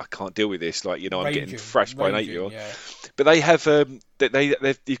 I can't deal with this. Like, you know, I'm getting thrashed by an 8-year-old. Yeah. But they have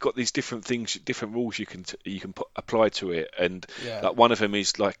you've got these different things, different rules you can apply to it, and like one of them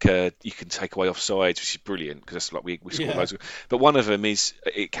is like you can take away offsides, which is brilliant because that's like we score loads. But one of them is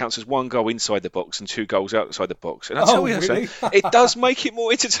it counts as 1 goal inside the box and 2 goals outside the box. And I tell you, really? It does make it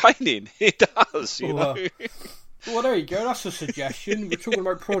more entertaining. It does, you know. Well, there you go. That's a suggestion. We're talking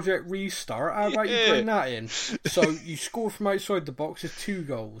about Project Restart. How about you bring that in? So you score from outside the box is 2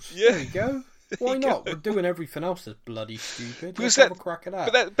 goals. Yeah. There you go. Why not? We're doing everything else that's bloody stupid. Let's have a crack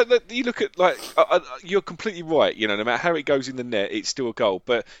at that. But you look at, like, you're completely right. You know, no matter how it goes in the net, it's still a goal.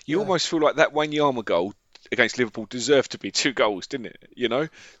 But you almost feel like that Wanyama goal against Liverpool deserved to be 2 goals, didn't it? You know,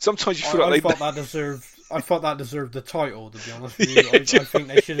 sometimes you feel like I thought that deserved the title, to be honest with you. I think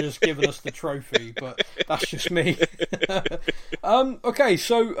they should have just given us the trophy, but that's just me. Okay,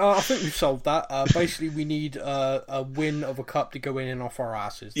 so I think we've solved that. Basically, we need a win of a cup to go in and off our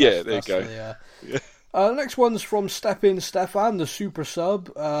asses. There you go. The next one's from Step In Stefan, the super sub.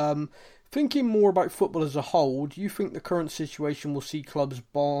 Thinking more about football as a whole, do you think the current situation will see clubs'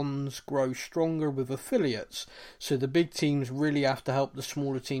 bonds grow stronger with affiliates? So the big teams really have to help the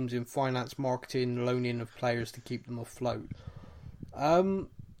smaller teams in finance, marketing, loaning of players to keep them afloat. I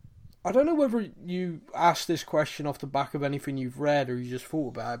don't know whether you asked this question off the back of anything you've read or you just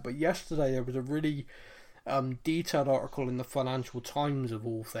thought about it, but yesterday there was a really detailed article in the Financial Times of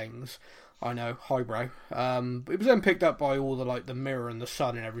all things. I know, highbrow. It was then picked up by all the Mirror and the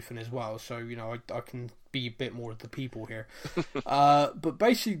Sun and everything as well. So, you know, I can be a bit more of the people here. But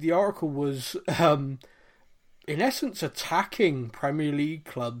basically the article was, in essence, attacking Premier League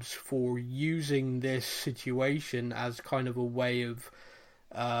clubs for using this situation as kind of a way of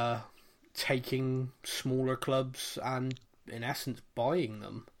taking smaller clubs and, in essence, buying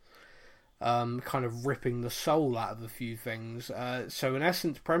them. Kind of ripping the soul out of a few things. So in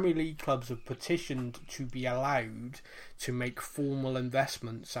essence, Premier League clubs have petitioned to be allowed to make formal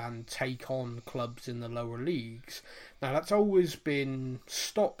investments and take on clubs in the lower leagues. Now that's always been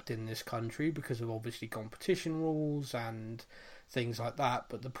stopped in this country because of obviously competition rules and things like that,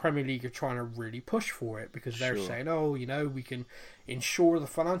 but the Premier League are trying to really push for it because they're saying, oh, you know, we can ensure the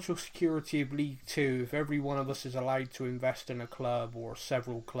financial security of League 2 if every one of us is allowed to invest in a club or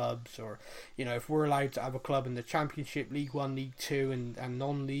several clubs, or, you know, if we're allowed to have a club in the Championship, League 1, League 2 and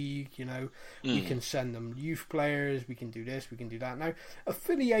non-league, you know, we can send them youth players, we can do this, we can do that. Now,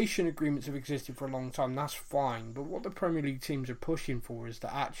 affiliation agreements have existed for a long time, that's fine, but what the Premier League teams are pushing for is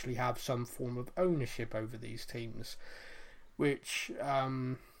to actually have some form of ownership over these teams. Which,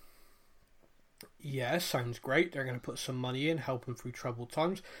 sounds great. They're going to put some money in, help them through troubled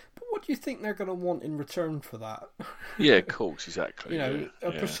times. But what do you think they're going to want in return for that? Yeah, of course, exactly. You know,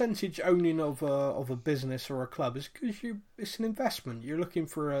 a percentage owning of a business or a club is because it's an investment. You're looking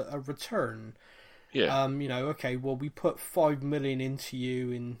for a return. Yeah. You know, okay, well, we put 5 million into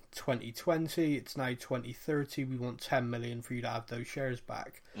you in 2020. It's now 2030. We want 10 million for you to have those shares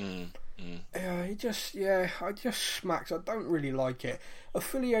back. It just smacks. I don't really like it.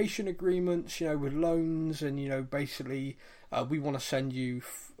 Affiliation agreements, you know, with loans and, you know, basically we want to send you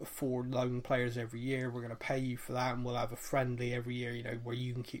 4 loan players every year. We're going to pay you for that, and we'll have a friendly every year, you know, where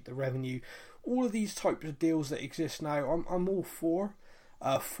you can keep the revenue. All of these types of deals that exist now, I'm all for.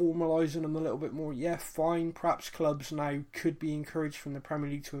 Formalising them a little bit more, fine. Perhaps clubs now could be encouraged from the Premier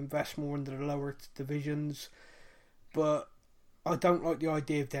League to invest more into the lower divisions, but I don't like the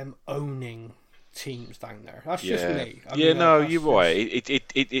idea of them owning teams down there. That's just me. You're right.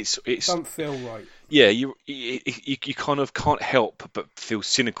 It don't feel right. Yeah, you kind of can't help but feel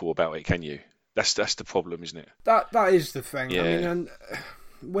cynical about it, can you? That's the problem, isn't it? That is the thing. Yeah. I mean, and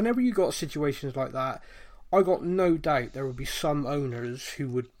whenever you got situations like that, I got no doubt there would be some owners who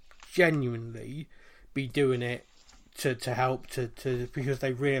would genuinely be doing it to help to because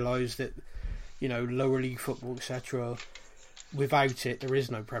they realise that, you know, lower league football, etc. Without it, there is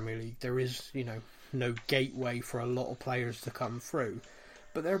no Premier League. There is, you know, no gateway for a lot of players to come through.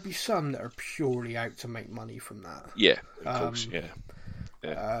 But there'll be some that are purely out to make money from that. Yeah, of course, yeah.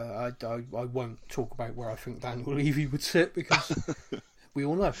 I won't talk about where I think Daniel Levy would sit because we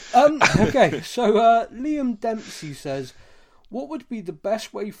all know. Okay, so Liam Dempsey says, what would be the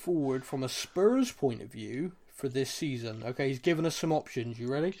best way forward from a Spurs point of view for this season? Okay, he's given us some options.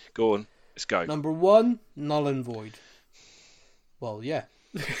 You ready? Go on. Let's go. Number 1, null and void. Well, yeah.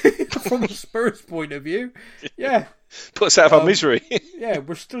 From a Spurs point of view, yeah. Put us out of our misery. Yeah,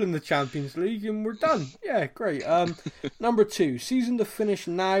 we're still in the Champions League and we're done. Yeah, great. Number 2, season to finish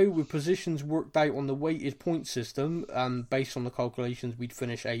now with positions worked out on the weighted point system. Based on the calculations, we'd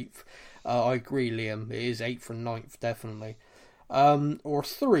finish 8th. I agree, Liam. It is 8th or 9th, definitely. Or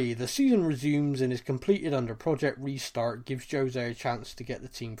 3, the season resumes and is completed under Project Restart, gives Jose a chance to get the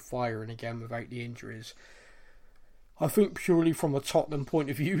team firing again without the injuries. I think purely from a Tottenham point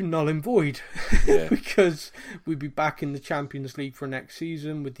of view, null and void. Yeah. Because we'd be back in the Champions League for next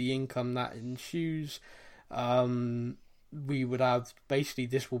season with the income that ensues. We would have, basically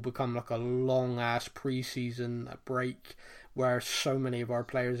this will become like a long-ass pre-season break where so many of our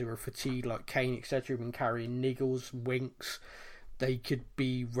players who are fatigued, like Kane, etc., have been carrying niggles, winks. They could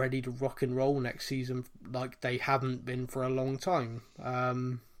be ready to rock and roll next season like they haven't been for a long time.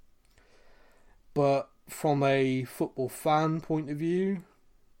 But from a football fan point of view,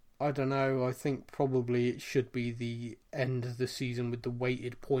 I don't know. I think probably it should be the end of the season with the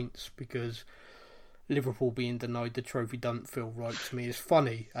weighted points, because Liverpool being denied the trophy doesn't feel right to me. As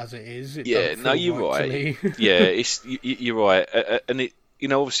funny as it is, you're right. Yeah, you're right, and it.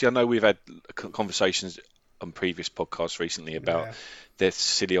 Obviously, I know we've had conversations on previous podcasts recently about their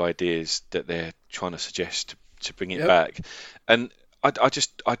silly ideas that they're trying to suggest to bring it back, and I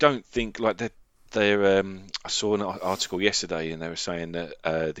don't think like that. I saw an article yesterday, and they were saying that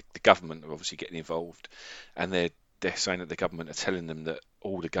the government are obviously getting involved, and they're saying that the government are telling them that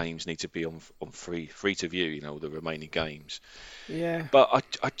all the games need to be on free to view, the remaining games. Yeah. But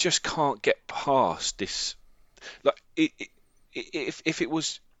I just can't get past this. Like if it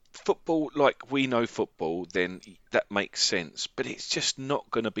was football like we know football, then that makes sense. But it's just not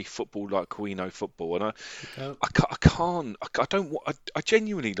going to be football like we know football, and I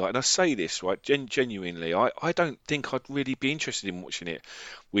genuinely, like, and I say this right, genuinely, I don't think I'd really be interested in watching it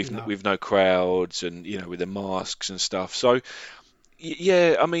with no crowds and with the masks and stuff. So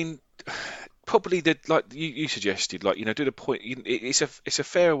yeah, I mean, probably like you suggested, like do the point. It's a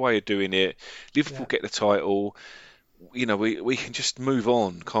fair way of doing it. Liverpool get the title. We can just move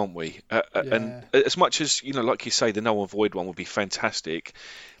on, can't we? And as much as like you say, the null and void one would be fantastic.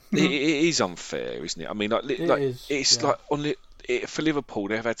 It is unfair, isn't it? I mean, for Liverpool,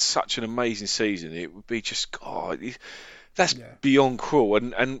 they've had such an amazing season. It would be just that's beyond cruel.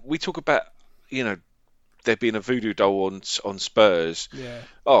 And we talk about there being a voodoo doll on Spurs. Yeah.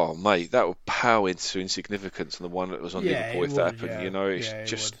 Oh mate, that would pale into insignificance on the one that was on Liverpool if that happened.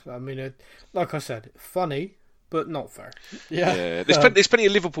 It's just. I mean, like I said, funny, but not fair. Yeah. There's plenty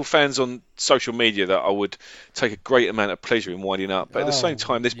of Liverpool fans on social media that I would take a great amount of pleasure in winding up. But at the same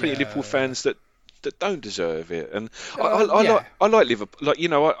time, there's plenty of Liverpool fans that don't deserve it. And I like Liverpool. Like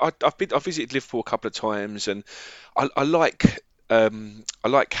I've visited Liverpool a couple of times, and I like how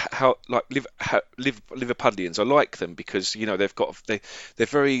Liverpudlians. I like them because they're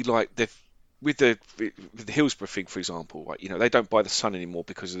very like they've. With the Hillsborough thing, for example, right, they don't buy the Sun anymore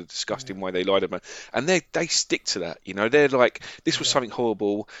because of the disgusting way they lied about, and they stick to that. They're like, this was something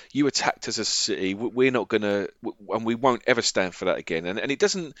horrible. You attacked us as a city. We're not gonna, and we won't ever stand for that again. And it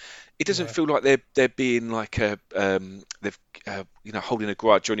doesn't feel like they're being like they've holding a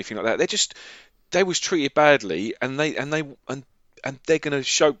grudge or anything like that. They was treated badly, and they're gonna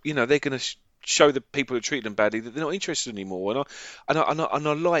show show the people who treat them badly that they're not interested anymore, and I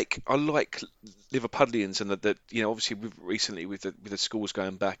like Liverpudlians, and that obviously recently with the schools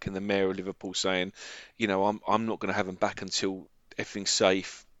going back and the mayor of Liverpool saying, I'm not going to have them back until everything's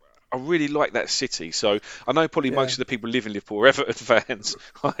safe. I really like that city, so I know probably most of the people who live in Liverpool are Everton fans,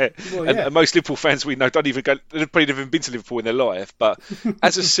 right? And most Liverpool fans we know don't even go. They've probably never been to Liverpool in their life, but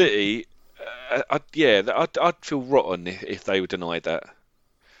as a city, I'd feel rotten if they were denied that.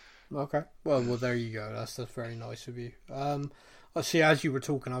 Okay. Well, there you go. That's very nice of you. I see. As you were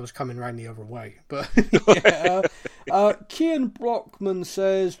talking, I was coming round the other way. But Kian Blockman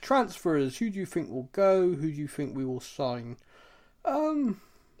says transfers. Who do you think will go? Who do you think we will sign?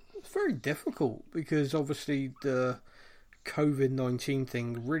 It's very difficult because obviously the COVID-19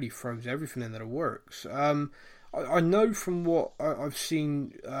 thing really throws everything into the works. I know from what I've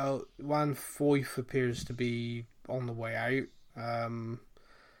seen, Juan Foyth appears to be on the way out.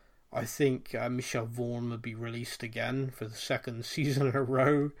 I think Michel Vorm would be released again for the second season in a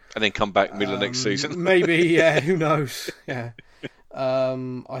row. And then come back middle of next season. Maybe, yeah, who knows? Yeah.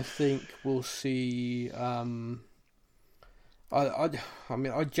 I think we'll see... I mean,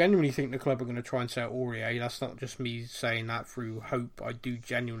 I genuinely think the club are going to try and sell Aurier. That's not just me saying that through hope. I do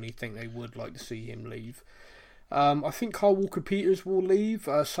genuinely think they would like to see him leave. I think Kyle Walker-Peters will leave.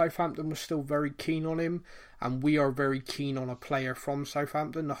 Southampton was still very keen on him, and we are very keen on a player from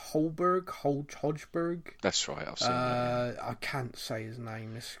Southampton, the Hodgeberg. That's right, I've seen that. I can't say his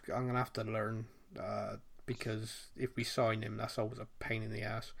name. I'm going to have to learn, because if we sign him, that's always a pain in the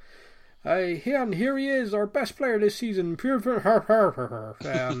ass. Here he is, our best player this season.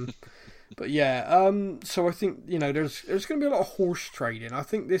 But yeah, so I think, there's going to be a lot of horse trading. I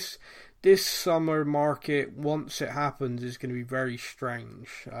think this summer market, once it happens, is going to be very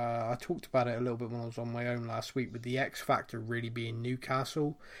strange. I talked about it a little bit when I was on my own last week, with the X factor really being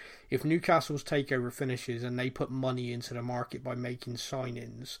Newcastle. If Newcastle's takeover finishes and they put money into the market by making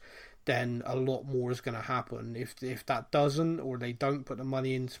signings, then a lot more is going to happen. If that doesn't, or they don't put the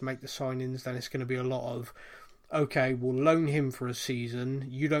money in to make the signings, then it's going to be a lot of, okay, we'll loan him for a season,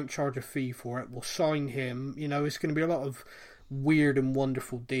 you don't charge a fee for it, we'll sign him. It's going to be a lot of weird and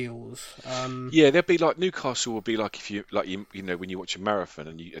wonderful deals. There'll be like Newcastle will be like if you when you watch a marathon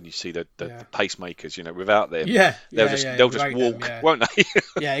and you see the pacemakers, without them, they'll just walk, them, won't they?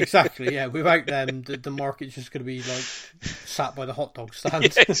 Yeah, exactly. Yeah, without them, the market's just going to be like sat by the hot dog stand.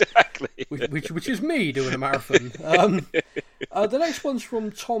 Yeah, exactly. Which is me doing a marathon. The next one's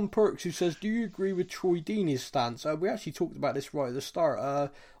from Tom Perks, who says, "Do you agree with Troy Deeney's stance?" We actually talked about this right at the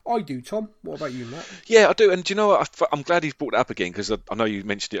start. I do, Tom. What about you, Matt? Yeah, I do. And do you know what? I'm glad he's brought it up again, because I know you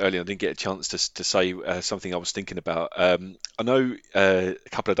mentioned it earlier. I didn't get a chance to say something I was thinking about. I know a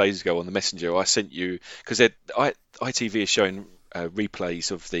couple of days ago on the Messenger, I sent you, because ITV is showing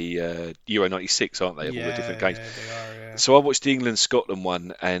replays of the Euro 96, aren't they? Of all the different games. Yeah, they are, yeah. So I watched the England-Scotland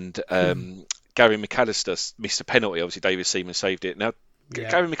one, and Gary McAllister missed a penalty. Obviously, David Seaman saved it. Now,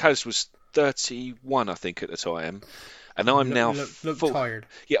 Gary McAllister was 31, I think, at the time. And I'm now tired.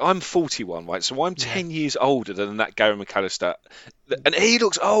 Yeah, I'm 41, right? So I'm 10 years older than that Gary McAllister, and he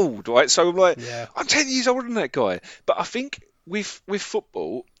looks old, right? So I'm like, I'm 10 years older than that guy. But I think with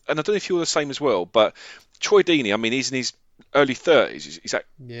football, and I don't know if you're the same as well, but Troy Deeney, I mean, he's in his early 30s. Is that,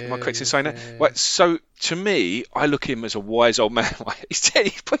 am I correct in saying that? Yeah. Right. So to me, I look at him as a wise old man. Right?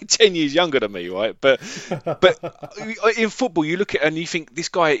 He's probably 10 years younger than me, right? But in football, you look at it and you think this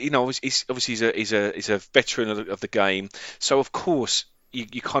guy, he's obviously he's a veteran of the game. So of course,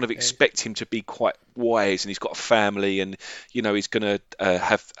 you kind of expect him to be quite wise, and he's got a family, and he's going to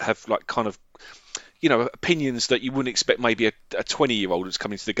have like kind of opinions that you wouldn't expect maybe a 20-year-old that's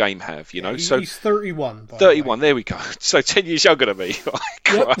coming to the game have, So he's 31. 31, there we go. So 10 years younger than me.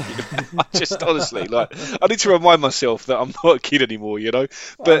 I just honestly, I need to remind myself that I'm not a kid anymore,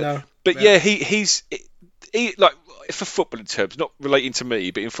 But he's like, for footballing terms, not relating to me,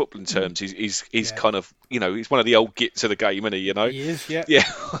 but in footballing terms, he's kind of, he's one of the old gits of the game, isn't he? He is, yeah.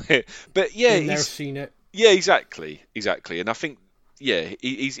 Yeah. But yeah, I've never seen it. Yeah, exactly. And I think,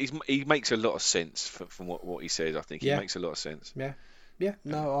 he makes a lot of sense from what he says. I think he makes a lot of sense. Yeah.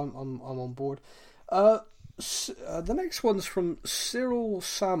 No, I'm on board. The next one's from Cyril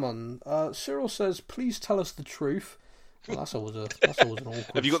Salmon. Cyril says, "Please tell us the truth." Well, that's always an awkward.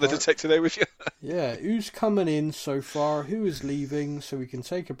 Have you got the detector there with you? Yeah. Who's coming in so far? Who is leaving? So we can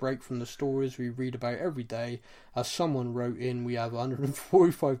take a break from the stories we read about every day. As someone wrote in, we have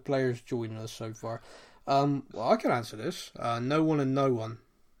 145 players joining us so far. Well, I can answer this. No one and no one.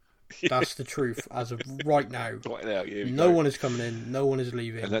 That's the truth as of right now. Right now, no one is coming in. No one is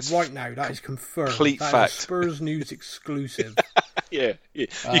leaving. Right now, that is confirmed. Complete fact. Is a Spurs News exclusive. Yeah. You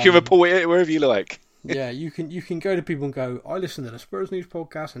can report it wherever you like. Yeah, you can go to people and go, I listen to the Spurs News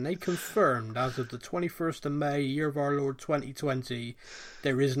podcast, and they confirmed as of the 21st of May, year of our Lord 2020,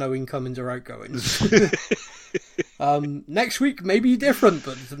 there is no incomings or outgoings. Next week may be different,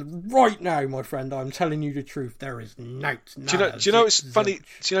 but right now, my friend, I'm telling you the truth. There is no. Do you know it's funny?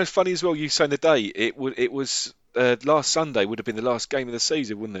 Do you know it's funny as well? You saying the day it was last Sunday would have been the last game of the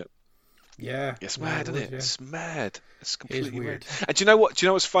season, wouldn't it? Yeah, it's mad, isn't it? Yeah. It's mad. It's completely weird. And do you know what? Do you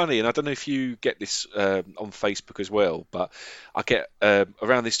know what's funny? And I don't know if you get this on Facebook as well, but I get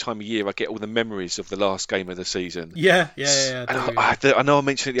around this time of year, I get all the memories of the last game of the season. Yeah. I know I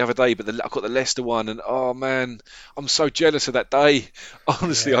mentioned it the other day, but I've got the Leicester one, and oh man, I'm so jealous of that day.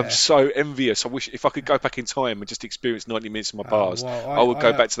 Honestly, I'm so envious. I wish if I could go back in time and just experience 90 minutes of my past, I would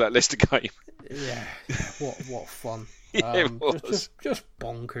go back to that Leicester game. Yeah, what fun. Yeah, it was. Just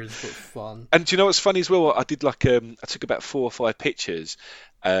bonkers, but fun. And do you know what's funny as well? I did I took about 4 or 5 pictures,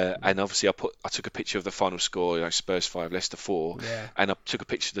 and obviously I took a picture of the final score, Spurs 5, Leicester 4, and I took a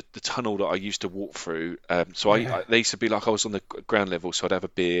picture of the tunnel that I used to walk through. So they used to be like I was on the ground level, so I'd have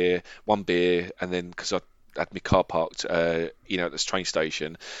one beer, and then because had my car parked, at this train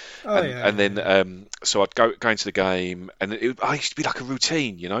station, And then so I'd go into the game, and I used to be like a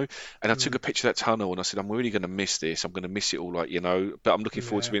routine, And I took a picture of that tunnel, and I said, I'm really going to miss this. I'm going to miss it all, but I'm looking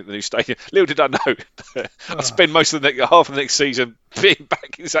forward to being at the new stadium. Little did I know, I'd spend most of the half of the next season being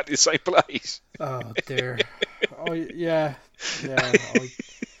back in exactly the same place. Oh dear.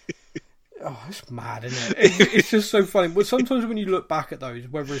 Oh, it's mad, isn't it? It's just so funny. But sometimes when you look back at those,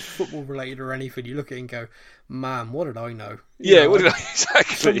 whether it's football related or anything, you look at it and go, "Man, what did I know?" What did I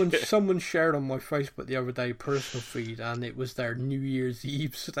exactly? Someone shared on my Facebook the other day, personal feed, and it was their New Year's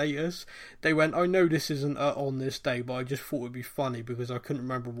Eve status. They went, "I know this isn't on this day, but I just thought it'd be funny because I couldn't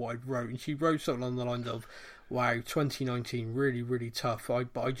remember what I wrote." And she wrote something along the lines of, "Wow, 2019 really, really tough.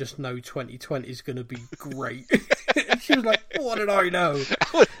 But I just know 2020 is going to be great." She was like, "What did I know?"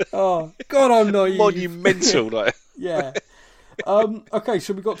 Oh, God, I'm naive. Monumental, like. Yeah. Okay,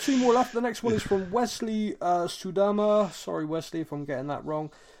 so we've got two more left. The next one is from Wesley Sudama. Sorry, Wesley, if I'm getting that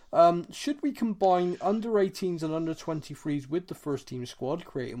wrong. Should we combine under-18s and under-23s with the first-team squad,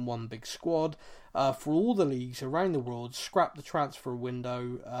 creating one big squad for all the leagues around the world, scrap the transfer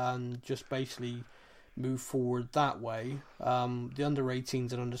window, and just basically move forward that way? The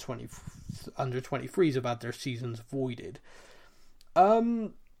under-18s and under-23s have had their seasons voided.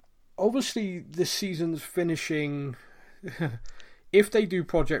 Obviously, this season's finishing. If they do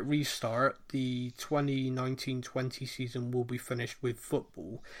Project Restart, the 2019-20 season will be finished with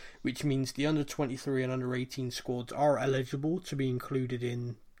football, which means the under-23 and under-18 squads are eligible to be included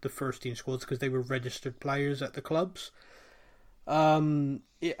in the first-team squads because they were registered players at the clubs.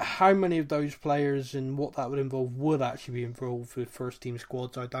 How many of those players and what that would involve would actually be involved with first-team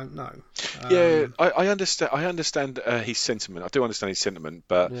squads, I don't know. I understand. I understand his sentiment. I do understand his sentiment,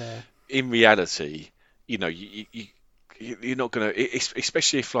 but in reality, you're not going to,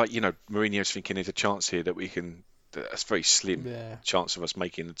 especially if Mourinho's thinking there's a chance here that we can. That's very slim chance of us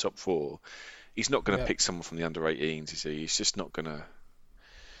making the top four. He's not going to pick someone from the under-18s, is he? He's just not going to.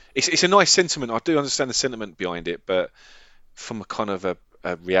 It's a nice sentiment. I do understand the sentiment behind it, but from a kind of a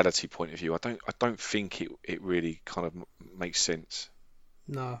reality point of view, I don't think it really kind of makes sense.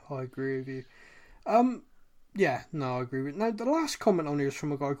 No, I agree with you. I agree with you. Now, the last comment on here is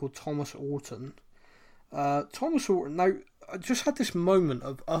from a guy called Thomas Orton. Thomas Orton, now, I just had this moment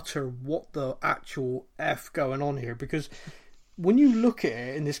of utter what the actual F going on here, because when you look at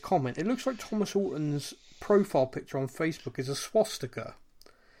it in this comment, it looks like Thomas Orton's profile picture on Facebook is a swastika.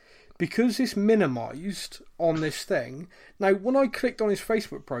 Because it's minimised on this thing. Now, when I clicked on his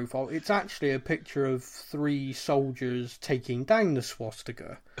Facebook profile, it's actually a picture of 3 soldiers taking down the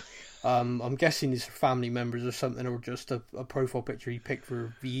swastika. I'm guessing it's family members or something, or just a profile picture he picked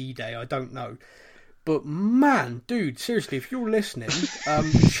for VE Day. I don't know. But man, dude, seriously, if you're listening,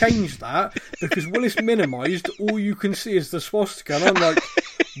 change that, because when it's minimised, all you can see is the swastika. And I'm like,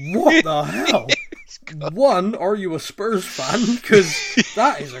 what the hell? One, are you a Spurs fan? Because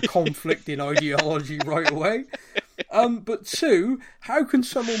that is a conflicting ideology right away. But 2, how can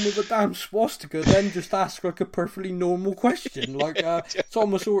someone with a damn swastika then just ask like a perfectly normal question? Like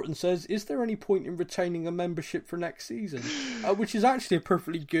Thomas Orton says, is there any point in retaining a membership for next season? Which is actually a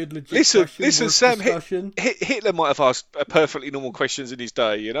perfectly good, legit question. Listen, Sam, Hitler might have asked perfectly normal questions in his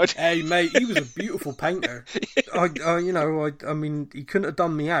day, Hey, mate, he was a beautiful painter. I mean, he couldn't have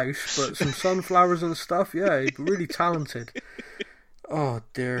done me house, but some sunflowers and stuff, yeah, he's really talented. Oh,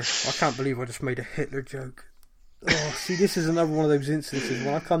 dear. I can't believe I just made a Hitler joke. Oh, see, this is another one of those instances.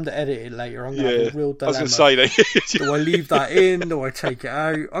 When I come to edit it later, I'm going to have a real dilemma. I was going to say, do I leave that in? Do I take it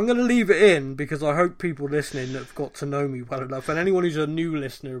out? I'm going to leave it in because I hope people listening have got to know me well enough. And anyone who's a new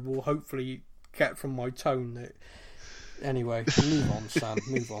listener will hopefully get from my tone that... Anyway, move on, Sam.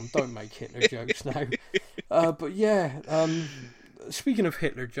 Move on. Don't make Hitler jokes now. But yeah, speaking of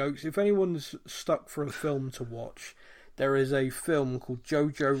Hitler jokes, if anyone's stuck for a film to watch... There is a film called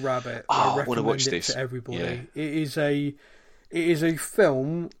Jojo Rabbit. I want to watch this to everybody. Yeah. It is a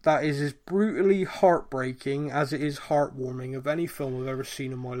film that is as brutally heartbreaking as it is heartwarming of any film I've ever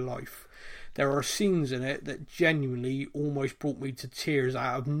seen in my life. There are scenes in it that genuinely almost brought me to tears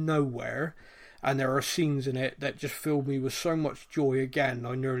out of nowhere, and there are scenes in it that just filled me with so much joy again.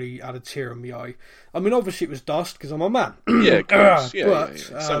 I nearly had a tear in my eye. I mean, obviously it was dust because I'm a man. Yeah, of course.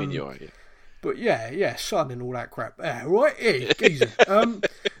 Something in your eye. But yeah, sun and all that crap. Right, hey, geezer.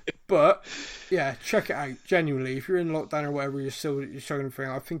 But yeah, check it out. Genuinely, if you're in lockdown or whatever, you're struggling for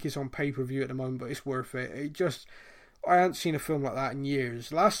it. I think it's on pay-per-view at the moment, but it's worth it. I haven't seen a film like that in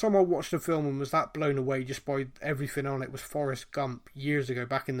years. Last time I watched a film and was that blown away just by everything on it was Forrest Gump years ago,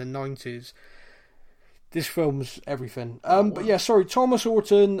 back in the 90s. This film's everything. But yeah, sorry, Thomas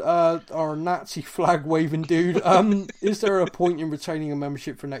Orton, our Nazi flag waving dude. Is there a point in retaining a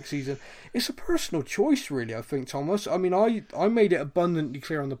membership for next season? It's a personal choice, really, I think, Thomas. I mean, I made it abundantly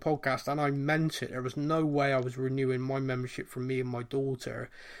clear on the podcast, and I meant it. There was no way I was renewing my membership for me and my daughter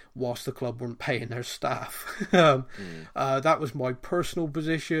whilst the club weren't paying their staff. That was my personal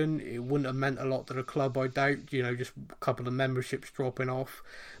position. It wouldn't have meant a lot to the club, I doubt, just a couple of memberships dropping off.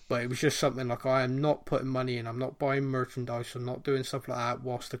 But it was just something like, I am not putting money in, I'm not buying merchandise, I'm not doing stuff like that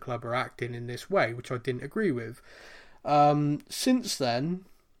whilst the club are acting in this way, which I didn't agree with. Since then,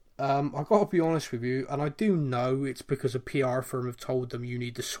 I've got to be honest with you, and I do know it's because a PR firm have told them you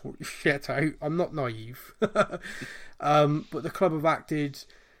need to sort your shit out. I'm not naive. But the club have acted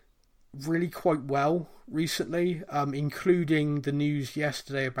really quite well recently, including the news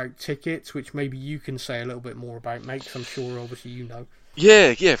yesterday about tickets, which maybe you can say a little bit more about, mate, 'cause I'm sure obviously you know.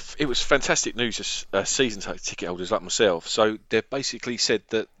 Yeah, it was fantastic news as season ticket holders like myself. So they've basically said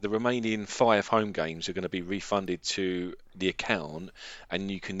that the remaining 5 home games are going to be refunded to the account,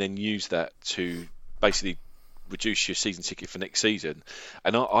 and you can then use that to basically reduce your season ticket for next season.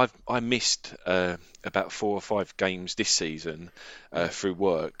 And I missed about 4 or 5 games this season through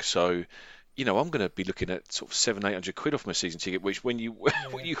work, so I'm going to be looking at sort of £700-800 off my season ticket, which when you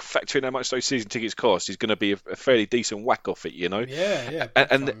factor in how much those season tickets cost, is going to be a fairly decent whack off it, Yeah.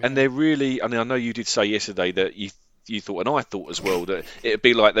 And they're really. I mean, I know you did say yesterday that you thought, and I thought as well, that it'd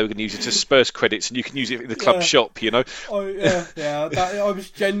be like they were going to use it to Spurs credits, and you can use it in the club shop, I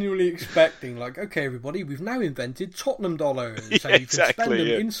was genuinely expecting, like, okay, everybody, we've now invented Tottenham dollars, so you can spend them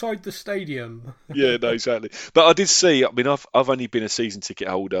inside the stadium. Yeah, no, exactly. But I did see. I mean, I've only been a season ticket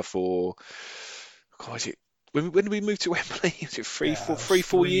holder for. God, is it? When did we move to Wembley? Is it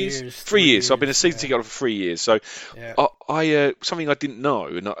 4 years? 3 years. So I've been a season ticket holder for 3 years. So I something I didn't know,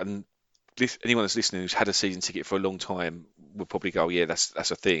 and anyone that's listening who's had a season ticket for a long time will probably go, yeah,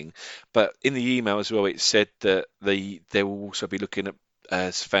 that's a thing. But in the email as well, it said that they will also be looking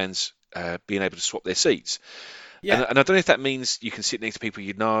at fans being able to swap their seats. Yeah. And I don't know if that means you can sit next to people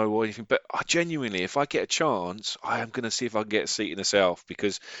you know or anything, but I genuinely, if I get a chance, I am going to see if I can get a seat in the south,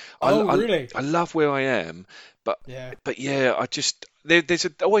 because I love where I am. But yeah, I just there's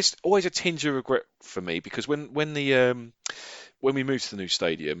always a tinge of regret for me, because when we moved to the new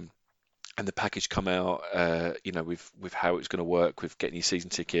stadium and the package come out, with how it's going to work with getting your season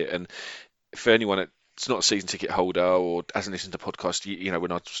ticket, and for anyone that's not a season ticket holder or hasn't listened to the podcast,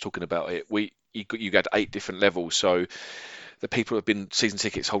 when I was talking about it, you got 8 different levels. So the people who have been season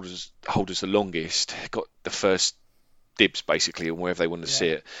tickets holders the longest got the first dibs basically on wherever they wanted to see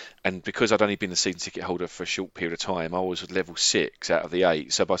it. And because I'd only been a season ticket holder for a short period of time, I was at level 6 out of the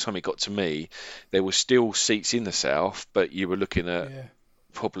 8. So by the time it got to me, there were still seats in the south, but you were looking at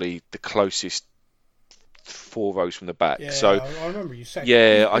probably the closest 4 rows from the back. Yeah, so I remember you saying.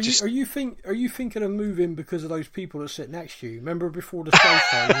 Yeah, are you thinking of moving because of those people that sit next to you? Remember before the show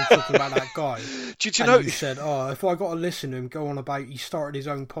started, you were talking about that guy. Do you know? You said, if I got to listen to him go on about he started his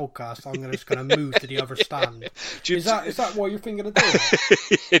own podcast, I'm just going to move to the other stand. Is that what you're thinking of doing?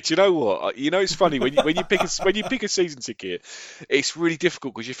 Yeah, do you know what? It's funny when you pick a season ticket, it's really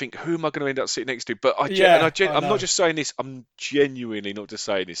difficult because you think, who am I going to end up sitting next to? But I'm not just saying this. I'm genuinely not just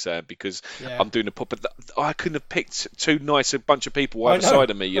saying this, Sam, because I'm doing a pop. But I couldn't have picked too nice a bunch of people either side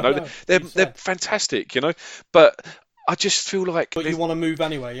of me. They're fantastic. But I just feel like. But you want to move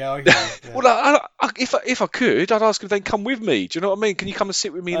anyway, yeah. Well, if I could, I'd ask them if they can come with me. Do you know what I mean? Can you come and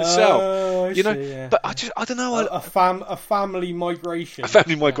sit with me in the south? See. But I don't know. A family migration. A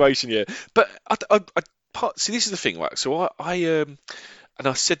family migration, yeah. But see, this is the thing, right? So I and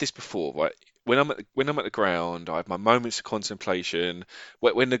I said this before, right? When I'm at the ground, I have my moments of contemplation.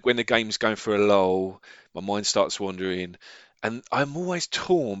 When the game's going for a lull, my mind starts wandering, and I'm always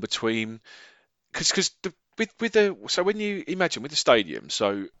torn between because so when you imagine with the stadium,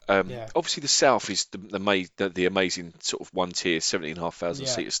 so obviously the south is the amazing sort of one tier 17,500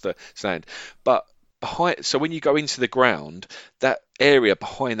 seat stand, but so when you go into the ground, that area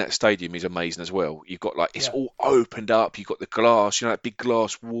behind that stadium is amazing as well. You've got it's all opened up. You've got the glass, that big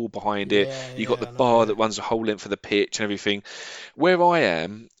glass wall behind it. You've got the bar that runs the whole length of the pitch and everything. Where I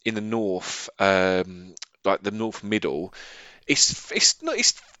am in the north, like the north middle, it's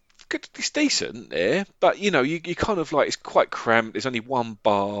good, it's decent there, but you kind of it's quite cramped. There's only one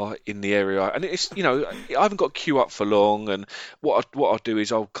bar in the area, and it's I haven't got to queue up for long. And what I'll do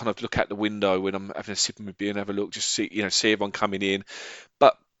is I'll kind of look out the window when I'm having a sip of my beer and have a look, just see everyone coming in.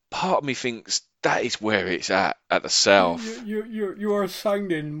 But part of me thinks that is where it's at the south. You are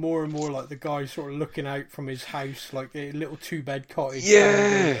sounding more and more like the guy sort of looking out from his house, like a little 2-bed cottage.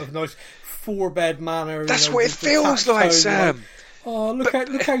 Yeah. Of nice 4-bed manor. That's what it feels like, Sam. Like, oh,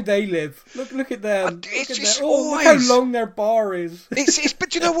 look how they live. Look at them. It's just look how long their bar is.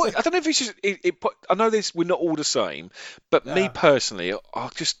 But you know what? I don't know if it's just. I know we're not all the same, but me personally,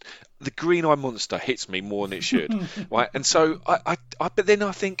 the green eye monster hits me more than it should, right? And so but then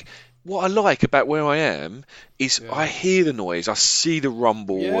I think what I like about where I am is I hear the noise, I see the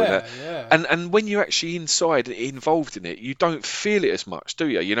rumble, and when you're actually inside, involved in it, you don't feel it as much, do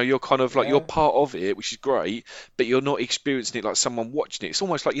you? You know, you're kind of like you're part of it, which is great, but you're not experiencing it like someone watching it. It's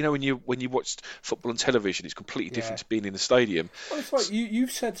almost like, you know, when you watched football on television, it's completely different to being in the stadium. Well, it's like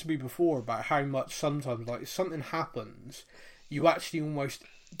you've said to me before about how much sometimes, like, if something happens, you actually almost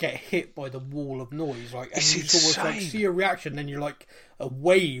get hit by the wall of noise, like, and you sort of like see a reaction, then you're like a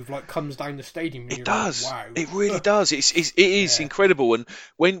wave like comes down the stadium. And it does. Like, wow. It really does. It is incredible. And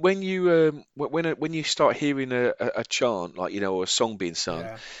when you start hearing a chant, like, you know, or a song being sung,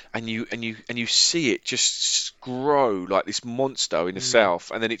 and you see it just grow like this monster in the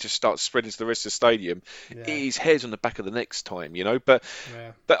south, and then it just starts spreading to the rest of the stadium. It is hairs on the back of the next time, you know. But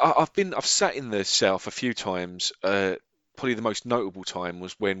I've sat in the south a few times. Probably the most notable time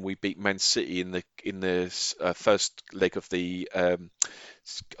was when we beat Man City in the first leg of the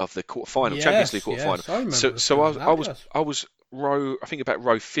quarterfinal, Champions League quarterfinal. I was row, I think about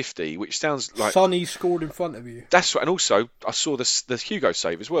row 50, which sounds like Sonny scored in front of you. That's right, and also I saw the Hugo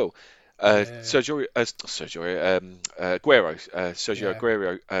save as well. Sergio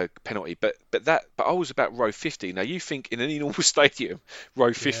Aguero penalty, but I was about row 50. Now you think in any normal stadium,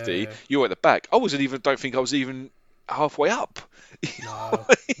 row 50, you're at the back. Don't think I was even halfway up. No,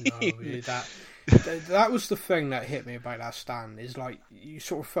 that was the thing that hit me about that stand, is like, you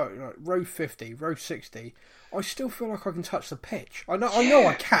sort of felt like row 50, row 60, I still feel like I can touch the pitch. I know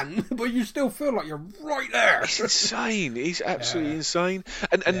I can, but you still feel like you're right there. It's insane. It's absolutely insane.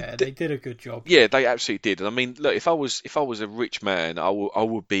 And they did a good job. Yeah, they absolutely did. And I mean, look, if I was a rich man, I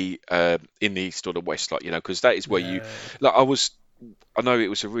would be in the east or the west, like, you know, because that is where you like. I know it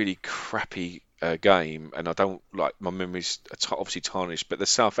was a really crappy game, and I don't like, my memory's obviously tarnished, but the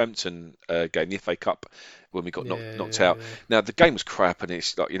Southampton game, the FA Cup, when we got knocked out. Now the game was crap, and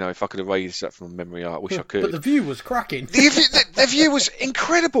it's like, you know, if I could erase that from memory, I wish I could. But the view was cracking. The view was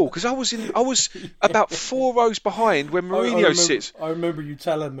incredible, because I was about 4 rows behind where Mourinho sits. I remember you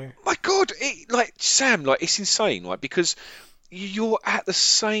telling me. My God, Sam, it's insane, right? Because you're at the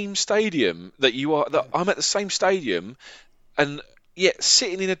same stadium that you are. That I'm at the same stadium. And yet,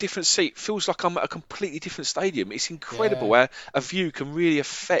 sitting in a different seat feels like I'm at a completely different stadium. It's incredible how a view can really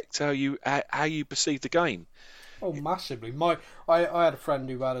affect how you perceive the game. Oh, massively. I had a friend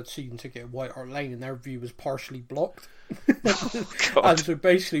who had a season ticket at White Hart Lane, and their view was partially blocked. And so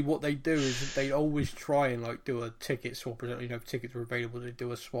basically, what they do is they always try and like do a ticket swap. You know, if tickets were available, they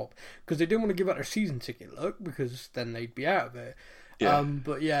do a swap, because they didn't want to give out their season ticket look, because then they'd be out of it.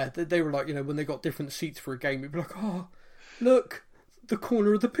 But yeah, they were like, you know, when they got different seats for a game, it'd be like, oh, look, the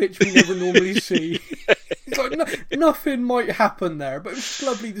corner of the pitch we never normally see. It's like nothing might happen there, but it's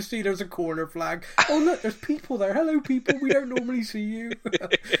lovely to see there's a corner flag. Oh, look, there's people there. Hello, people. We don't normally see you.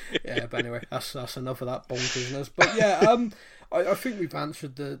 Yeah, but anyway, that's enough of that bonkersness. But yeah, I think we've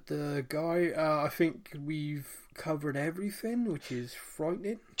answered the guy. I think we've covered everything, which is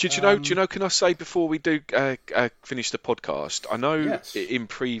frightening. Do you know? Can I say before we do finish the podcast? I know in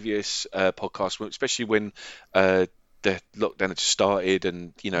previous podcasts, especially when the lockdown had started,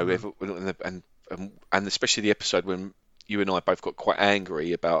 and you know, and especially the episode when you and I both got quite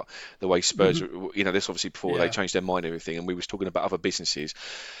angry about the way Spurs, you know, this obviously before they changed their mind and everything, and we was talking about other businesses.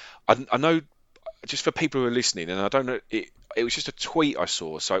 I know, just for people who are listening, and I don't know, it was just a tweet I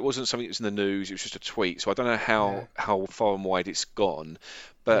saw, so it wasn't something that was in the news, it was just a tweet, so I don't know how far and wide it's gone,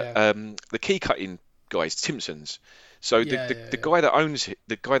 but the key cutting guys, Timpsons, so the guy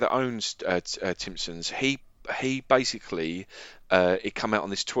that owns Timpsons, he basically it come out on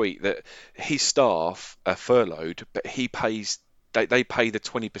this tweet that his staff are furloughed, but they pay the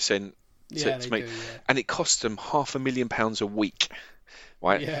 20% to me, and it costs them £500,000 a week.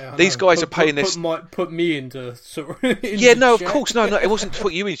 Right, these guys are paying this. Put me into sort of. Of course, no, it wasn't to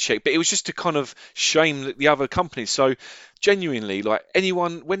put you in check, but it was just to kind of shame the other companies. So, genuinely, like,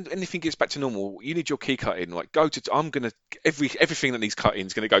 anyone, when anything gets back to normal, you need your key cut in. Like, everything that needs cut in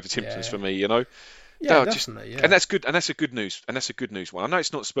is going to go to Timpsons for me, you know. Yeah, definitely. And that's good. And that's a good news. And that's a good news one. I know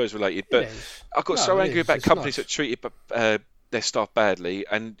it's not Spurs related, but I got so angry about companies that treated their staff badly.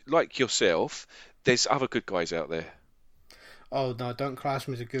 And like yourself, there's other good guys out there. Oh no! Don't class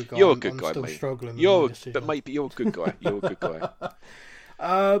me as a good guy. You're a good guy, still mate. Struggling. But you're a good guy. You're a good guy.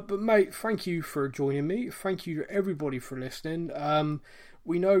 But mate, thank you for joining me. Thank you to everybody for listening.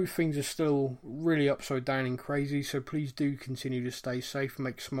 we know things are still really upside down and crazy, so please do continue to stay safe and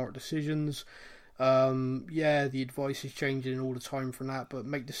make smart decisions. The advice is changing all the time from that, but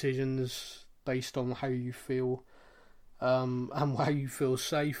make decisions based on how you feel and how you feel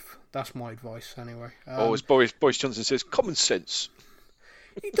safe. That's my advice anyway. As Boris Johnson says, common sense.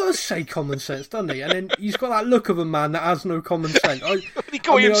 He does say common sense, doesn't he? And then he's got that look of a man that has no common sense. He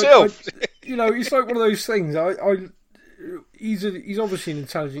got himself. It's like one of those things. He's obviously an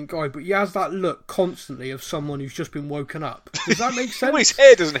intelligent guy, but he has that look constantly of someone who's just been woken up. Does that make sense? Well, his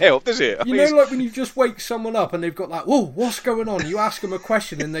hair doesn't help, does it? Like when you just wake someone up and they've got that, whoa, what's going on? You ask them a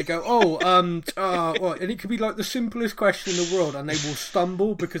question and they go, what? And it could be like the simplest question in the world and they will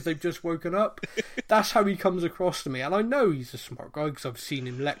stumble because they've just woken up. That's how he comes across to me. And I know he's a smart guy because I've seen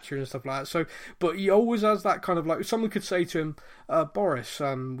him lecture and stuff like that. So, but he always has that kind of like, someone could say to him, Boris,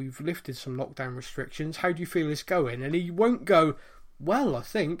 we've lifted some lockdown restrictions. How do you feel it's going? And he won't go, well, I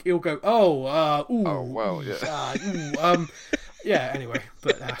think. He'll go, anyway,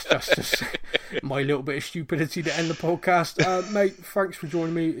 but that's just my little bit of stupidity to end the podcast. Mate, thanks for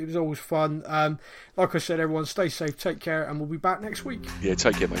joining me. It was always fun. Like I said, everyone, stay safe, take care, and we'll be back next week. Yeah,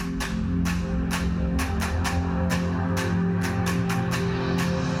 take care, mate.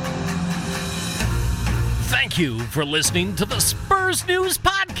 Thank you for listening to the Spurs News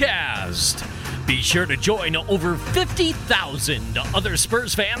Podcast. Be sure to join over 50,000 other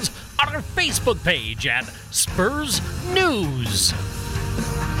Spurs fans on our Facebook page at Spurs News.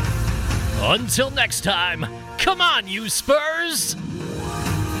 Until next time, come on, you Spurs!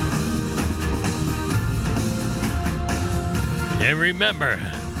 And remember,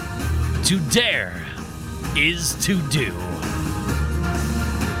 to dare is to do.